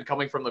movie, even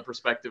coming from the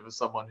perspective of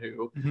someone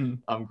who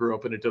grew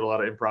up and did a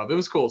lot of improv. It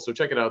was cool. So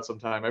check it out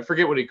sometime. I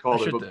forget what he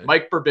called it, but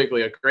Mike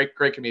Birbiglia,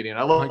 great comedian.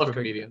 I love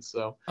comedians.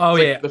 So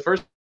the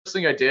first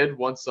thing I did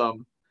once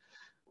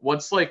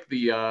like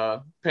the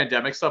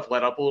pandemic stuff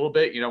let up a little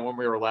bit, when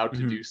we were allowed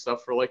to do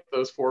stuff for like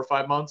those 4 or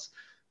 5 months,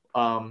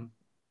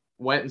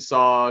 went and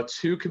saw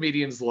 2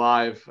 comedians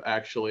live,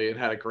 actually, and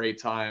had a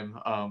great time.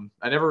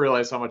 I never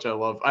realized how much I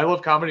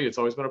love comedy. It's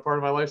always been a part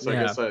of my life. So I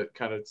guess that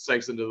kind of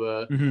segs into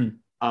the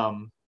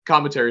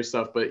commentary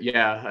stuff. But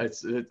yeah,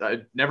 I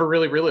never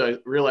really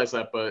realized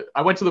that. But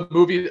I went to the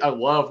movie. I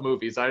love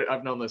movies.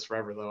 I've known this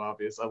forever, though,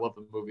 obviously. I love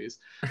the movies.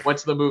 Went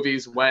to the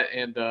movies, went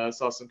and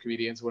saw some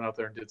comedians, went out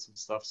there and did some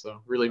stuff.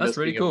 So really missed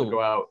being able to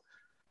go out.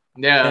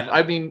 Yeah,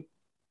 I mean,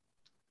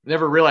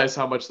 never realized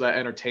how much that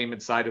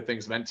entertainment side of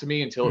things meant to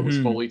me until it was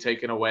fully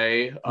taken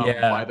away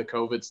by the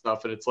COVID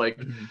stuff. And it's like,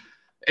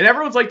 and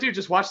everyone's like, dude,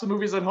 just watch the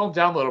movies at home,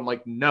 download them.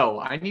 Like, no,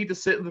 I need to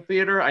sit in the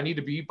theater. I need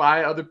to be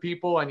by other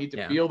people. I need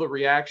to feel the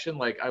reaction.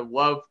 Like, I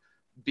love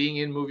being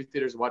in movie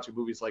theaters and watching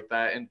movies like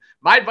that. And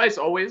my advice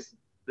always,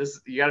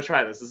 you got to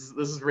try this.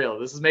 This is real.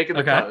 This is making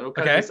the cut. Don't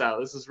cut this out.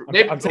 This is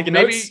I'm taking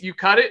notes. You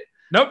cut it.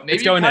 Nope,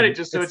 maybe you cut it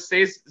just so it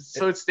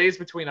stays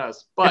between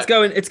us. But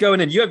it's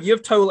going in. You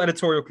have total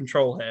editorial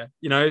control here.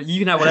 You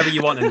can have whatever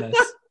you want in this.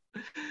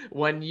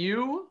 When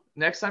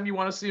next time you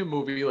want to see a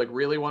movie, like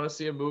really want to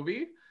see a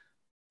movie,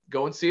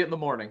 go and see it in the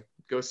morning.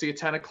 Go see a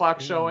 10 o'clock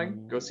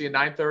showing. Go see a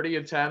 9:30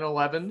 and 10,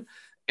 11.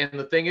 And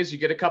the thing is, you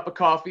get a cup of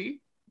coffee.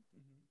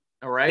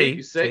 All right,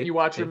 you sit and you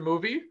watch a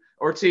movie,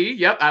 or tea.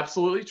 Yep,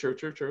 absolutely,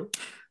 true.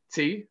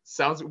 Tea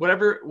sounds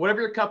whatever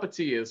your cup of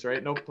tea is,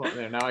 right? No pun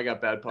there. Now I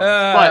got bad puns.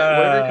 But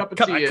whatever your cup of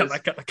tea is,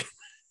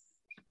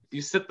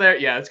 you sit there.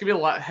 Yeah, it's gonna be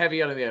a lot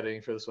heavy on the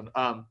editing for this one.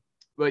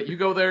 But you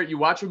go there, you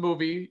watch a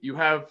movie, you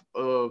have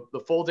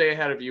the full day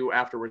ahead of you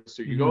afterwards.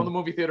 So you go in the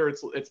movie theater.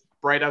 It's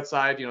bright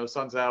outside. The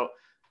sun's out.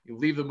 You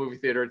leave the movie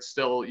theater. It's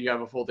still, you have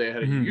a full day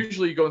ahead of you.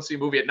 Usually you go and see a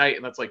movie at night,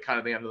 and that's like kind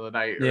of the end of the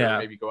night, or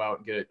maybe go out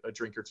and get a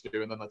drink or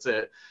two, and then that's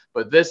it.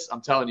 But this, I'm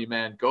telling you,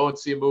 man, go and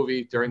see a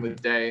movie during the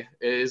day.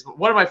 It is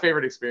one of my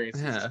favorite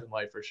experiences in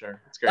life, for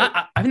sure. It's great.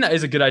 I think that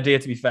is a good idea,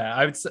 to be fair.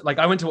 I would say,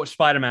 I went to watch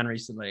Spider-Man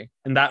recently,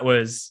 and that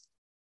was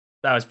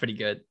pretty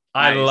good.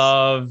 Nice.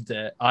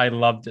 I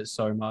loved it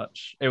so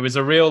much. It was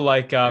a real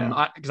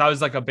because I was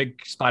like a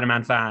big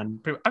Spider-Man fan.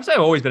 I've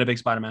always been a big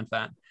Spider-Man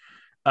fan.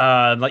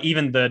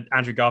 Even the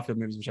Andrew Garfield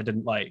movies, which I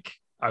didn't like,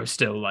 I was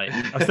still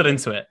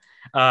into it.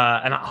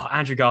 And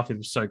Andrew Garfield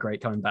was so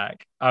great coming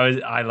back.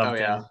 I loved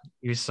him.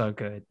 He was so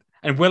good.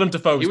 And Willem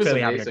Dafoe was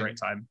clearly having a great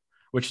time,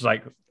 which was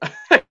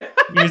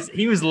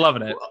he was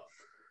loving it.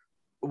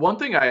 One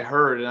thing I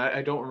heard, and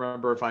I don't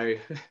remember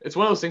it's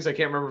one of those things I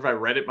can't remember if I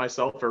read it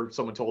myself or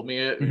someone told me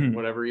it,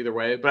 whatever, either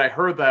way. But I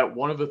heard that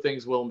one of the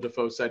things Willem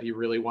Dafoe said he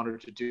really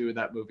wanted to do in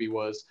that movie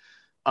was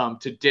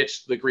to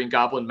ditch the Green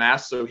Goblin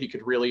mask so he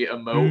could really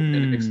emote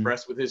and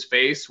express with his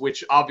face,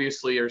 which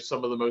obviously are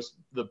some of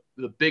the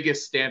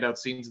biggest standout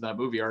scenes in that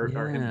movie are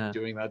him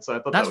doing that. So I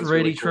thought that's that was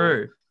really cool.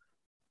 true.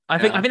 I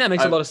think that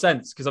makes a lot of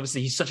sense because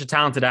obviously he's such a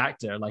talented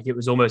actor. Like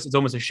it's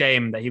almost a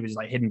shame that he was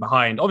like hidden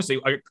behind.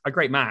 Obviously a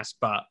great mask,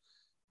 but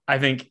I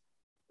think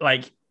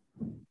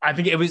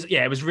it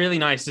was really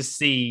nice to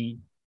see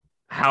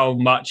how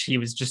much he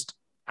was just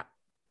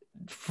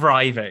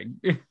thriving.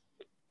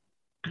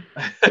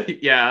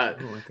 Yeah.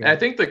 And I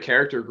think the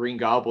character Green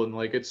Goblin,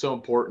 like it's so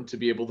important to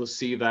be able to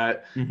see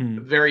that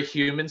very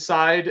human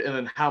side and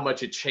then how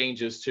much it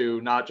changes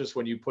to not just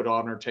when you put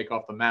on or take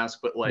off the mask,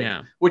 but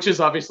like which is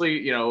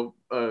obviously,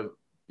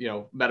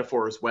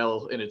 metaphor as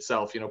well in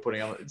itself,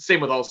 putting on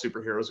same with all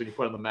superheroes when you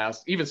put on the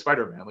mask, even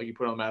Spider-Man, like you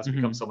put on the mask,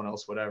 become someone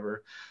else,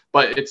 whatever.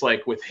 But it's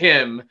like with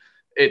him,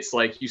 it's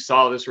like you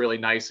saw this really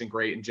nice and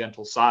great and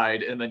gentle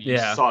side, and then you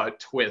saw a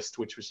twist,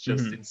 which was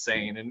just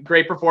insane. And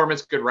great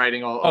performance, good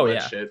writing, all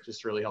that shit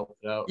just really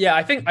helped it out. Yeah,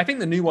 I think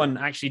the new one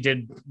actually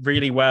did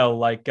really well.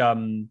 Like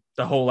the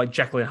whole like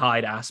Jekyll and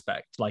Hyde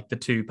aspect, like the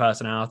two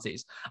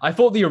personalities. I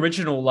thought the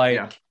original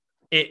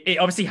it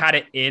obviously had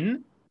it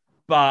in,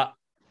 but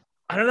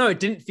I don't know, it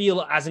didn't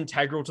feel as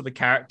integral to the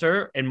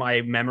character in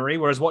my memory.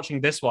 Whereas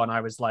watching this one, I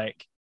was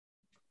like,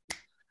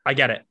 I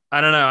get it.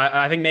 I don't know.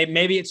 I think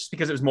maybe it's just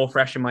because it was more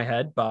fresh in my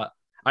head, but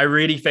I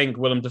really think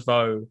Willem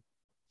Dafoe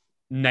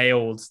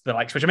nailed the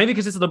like switch. Maybe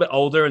because it's a little bit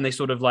older and they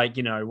sort of like,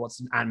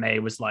 what's Aunt May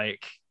was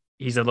like,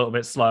 he's a little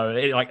bit slow.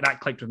 Like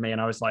that clicked with me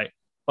and I was like,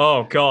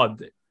 oh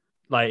God,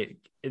 like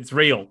it's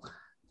real.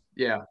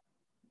 Yeah.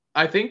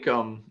 I think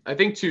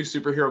two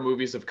superhero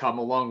movies have come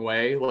a long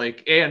way,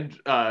 like, and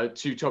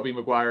to Tobey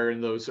Maguire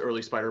and those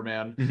early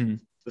Spider-Man.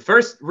 The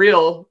first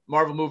real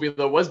Marvel movie,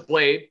 though, was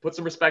Blade. Put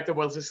some respect on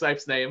Wesley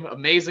Snipes' name.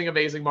 Amazing,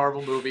 amazing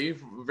Marvel movie.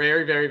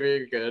 Very, very,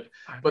 very good.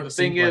 But the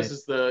thing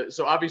is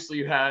so obviously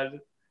you had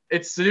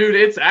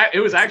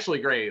it was actually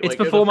great. It's like,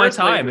 before my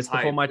time. It's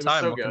before my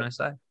time. What can I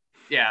say?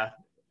 Yeah,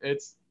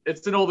 it's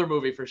an older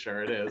movie for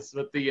sure. It is.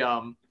 But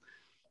and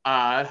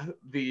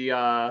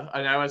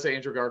I want to say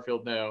Andrew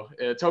Garfield. No,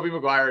 Tobey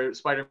Maguire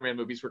Spider-Man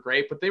movies were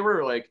great, but they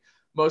were like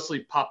mostly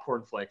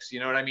popcorn flicks, you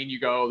know what I mean? You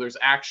go, there's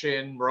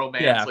action,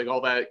 romance, like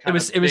all that. It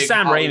was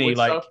Sam Raimi, stuff.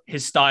 like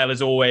his style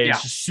is always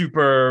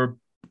super,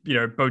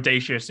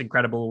 bodacious,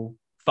 incredible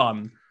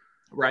fun.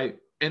 Right.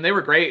 And they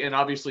were great, and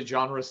obviously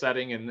genre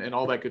setting and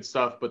all that good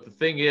stuff. But the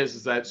thing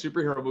is that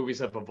superhero movies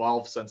have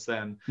evolved since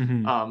then,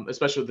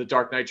 especially the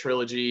Dark Knight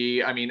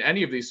trilogy. I mean,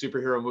 any of these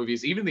superhero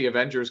movies, even the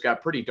Avengers,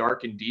 got pretty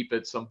dark and deep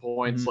at some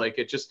points. Like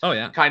it just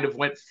kind of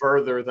went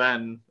further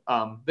than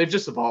they've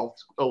just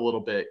evolved a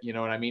little bit. You know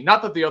what I mean?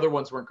 Not that the other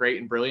ones weren't great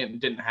and brilliant and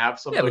didn't have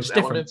some of those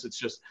elements. It's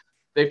just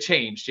they've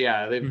changed.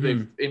 Yeah,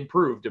 they've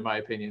improved, in my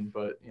opinion.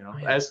 But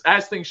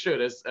as things should,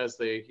 as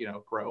they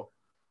grow.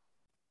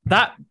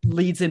 That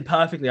leads in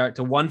perfectly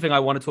to one thing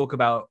I want to talk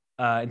about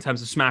in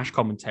terms of Smash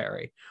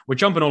commentary. We're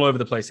jumping all over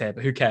the place here,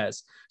 but who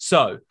cares?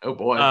 So, oh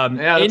boy,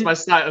 that's my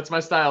style. That's my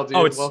style,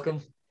 dude.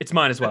 Welcome. It's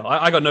mine as well.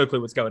 I got no clue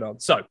what's going on.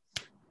 So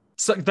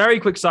very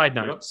quick side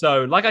note.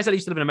 So, like I said, I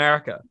used to live in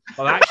America.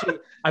 Well, actually,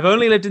 I've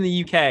only lived in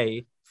the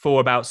UK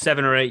for about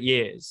 7 or 8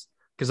 years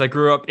because I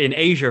grew up in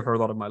Asia for a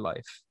lot of my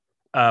life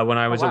when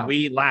I was a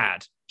wee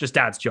lad, just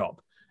dad's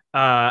job.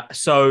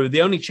 So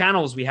the only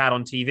channels we had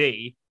on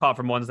TV, apart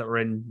from ones that were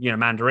in,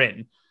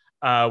 Mandarin,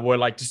 were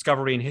like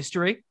Discovery and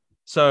History.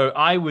 So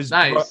I was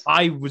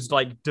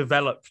like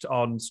developed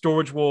on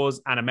Storage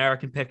Wars and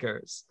American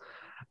Pickers.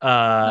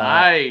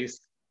 Nice.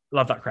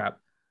 Love that crap.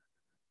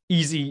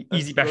 Easy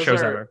best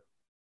shows ever.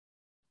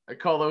 I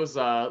call those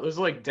are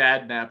like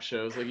dad nap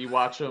shows. Like you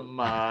watch them,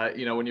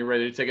 when you're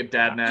ready to take a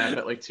dad nap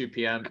at like 2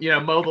 p.m.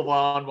 Mow the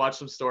lawn, watch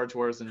some Storage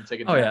Wars, and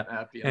take a dad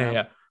nap.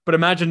 Yeah. But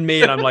imagine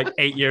me and I'm like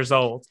 8 years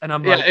old and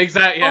I'm like,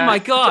 exactly. Oh my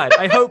God,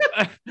 I hope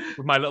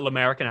with my little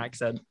American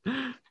accent.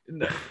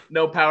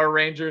 No Power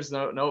Rangers.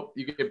 Nope.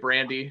 You get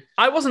Brandy.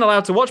 I wasn't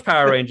allowed to watch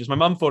Power Rangers. My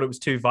mum thought it was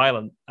too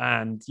violent.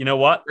 And you know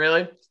what?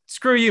 Really?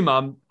 Screw you,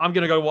 mum. I'm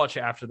going to go watch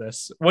it after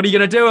this. What are you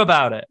going to do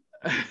about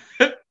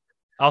it?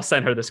 I'll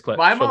send her this clip.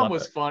 My mom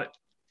was fun.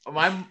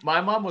 My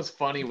mom was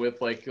funny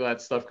with like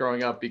that stuff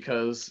growing up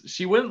because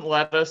she wouldn't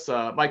let us.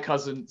 My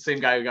cousin,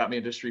 same guy who got me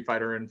into Street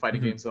Fighter and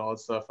fighting games and all that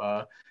stuff.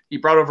 He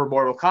brought over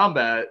Mortal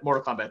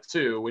Kombat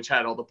 2, which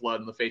had all the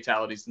blood and the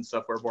fatalities and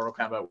stuff. Where Mortal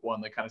Kombat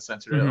 1, they kind of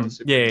censored it on the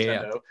Super Nintendo.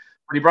 Yeah.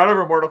 But he brought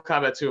over Mortal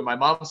Kombat 2, and my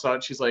mom saw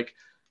it. She's like,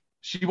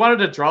 she wanted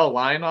to draw a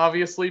line,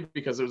 obviously,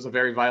 because it was a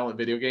very violent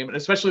video game, and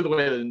especially the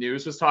way the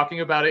news was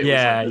talking about it.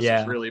 This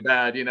was really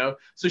bad,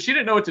 So she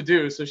didn't know what to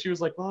do. So she was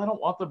like, well, I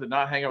don't want them to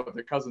not hang out with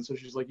their cousins. So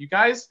she's like, you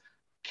guys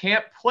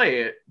can't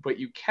play it, but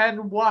you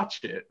can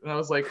watch it. And I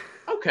was like,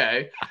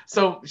 okay.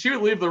 So she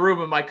would leave the room,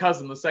 and my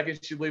cousin, the second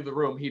she'd leave the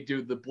room, he'd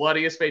do the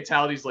bloodiest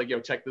fatalities, like, yo,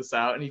 check this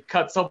out. And he'd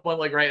cut someone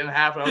like right in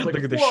half. And I was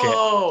like,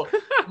 whoa,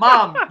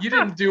 Mom, you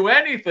didn't do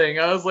anything.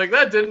 I was like,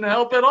 that didn't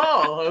help at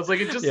all. I was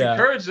like, it just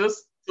encouraged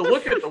us to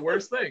look at the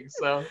worst things.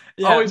 So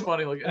always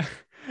funny looking.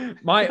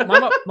 My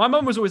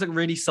mom was always like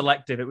really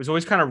selective. It was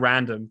always kind of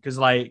random because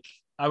like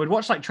I would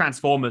watch like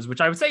Transformers,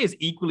 which I would say is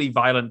equally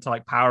violent to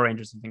like Power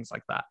Rangers and things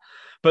like that.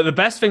 But the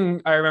best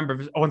thing I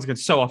remember, once again,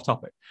 so off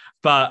topic,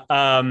 but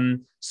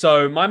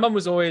so my mom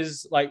was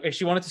always like, if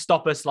she wanted to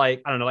stop us,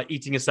 like, I don't know, like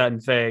eating a certain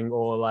thing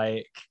or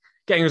like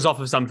getting us off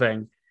of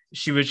something,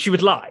 she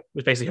would lie,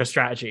 was basically her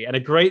strategy. And a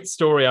great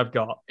story I've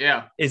got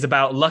is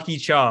about Lucky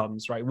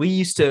Charms, right? We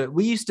used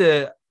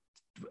to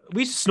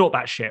snort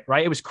that shit,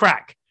 right? It was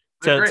crack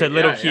to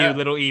little Hugh,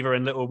 little Eva,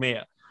 and little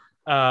Mia.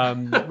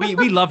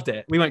 We loved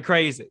it. We went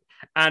crazy.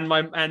 And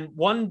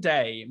one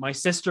day my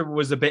sister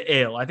was a bit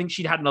ill. I think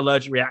she'd had an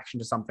allergic reaction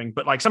to something,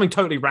 but like something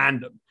totally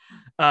random.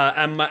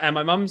 And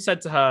my mum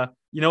said to her,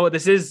 "You know what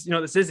this is? You know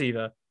what this is,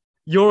 Eva?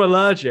 You're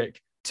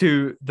allergic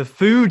to the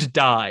food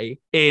dye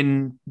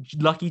in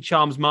Lucky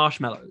Charms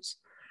marshmallows."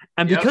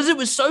 And because it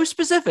was so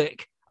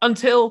specific,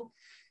 until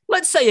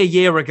let's say a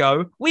year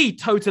ago, we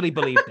totally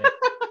believed it.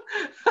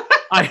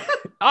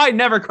 I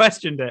never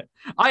questioned it.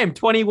 I am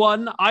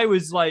 21. I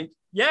was like,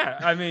 yeah,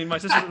 I mean, my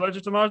sister's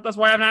allergic to marshmallows. That's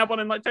why I haven't had one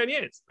in like 10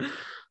 years.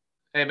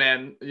 Hey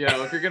man, you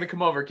know, if you're gonna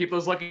come over, keep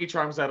those Lucky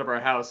Charms out of our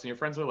house. And your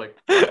friends are like,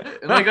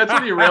 and like that's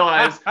when you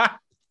realize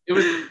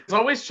it's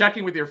always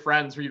checking with your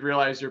friends where you'd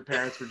realize your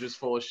parents were just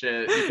full of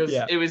shit, because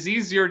it was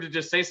easier to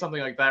just say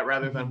something like that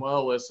rather than,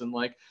 well, listen,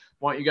 like,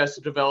 want you guys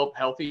to develop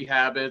healthy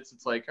habits.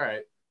 It's like, all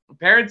right,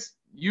 parents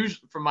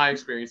usually, from my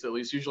experience at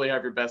least, usually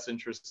have your best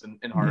interests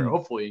in heart.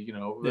 Hopefully, you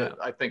know,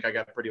 I think I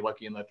got pretty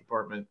lucky in that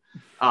department.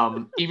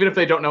 Even if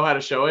they don't know how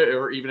to show it,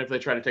 or even if they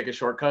try to take a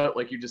shortcut,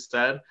 like you just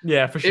said.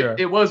 Yeah, for sure.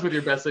 It was with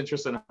your best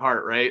interest in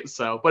heart, right?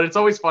 So, but it's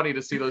always funny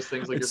to see those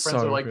things. Like your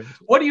friends are like,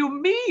 "What do you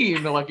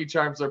mean the Lucky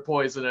Charms are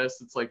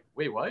poisonous?" It's like,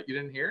 wait, what? You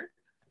didn't hear?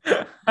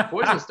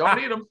 Poisonous, don't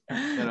eat them.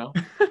 You know,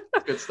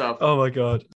 good stuff. Oh my God.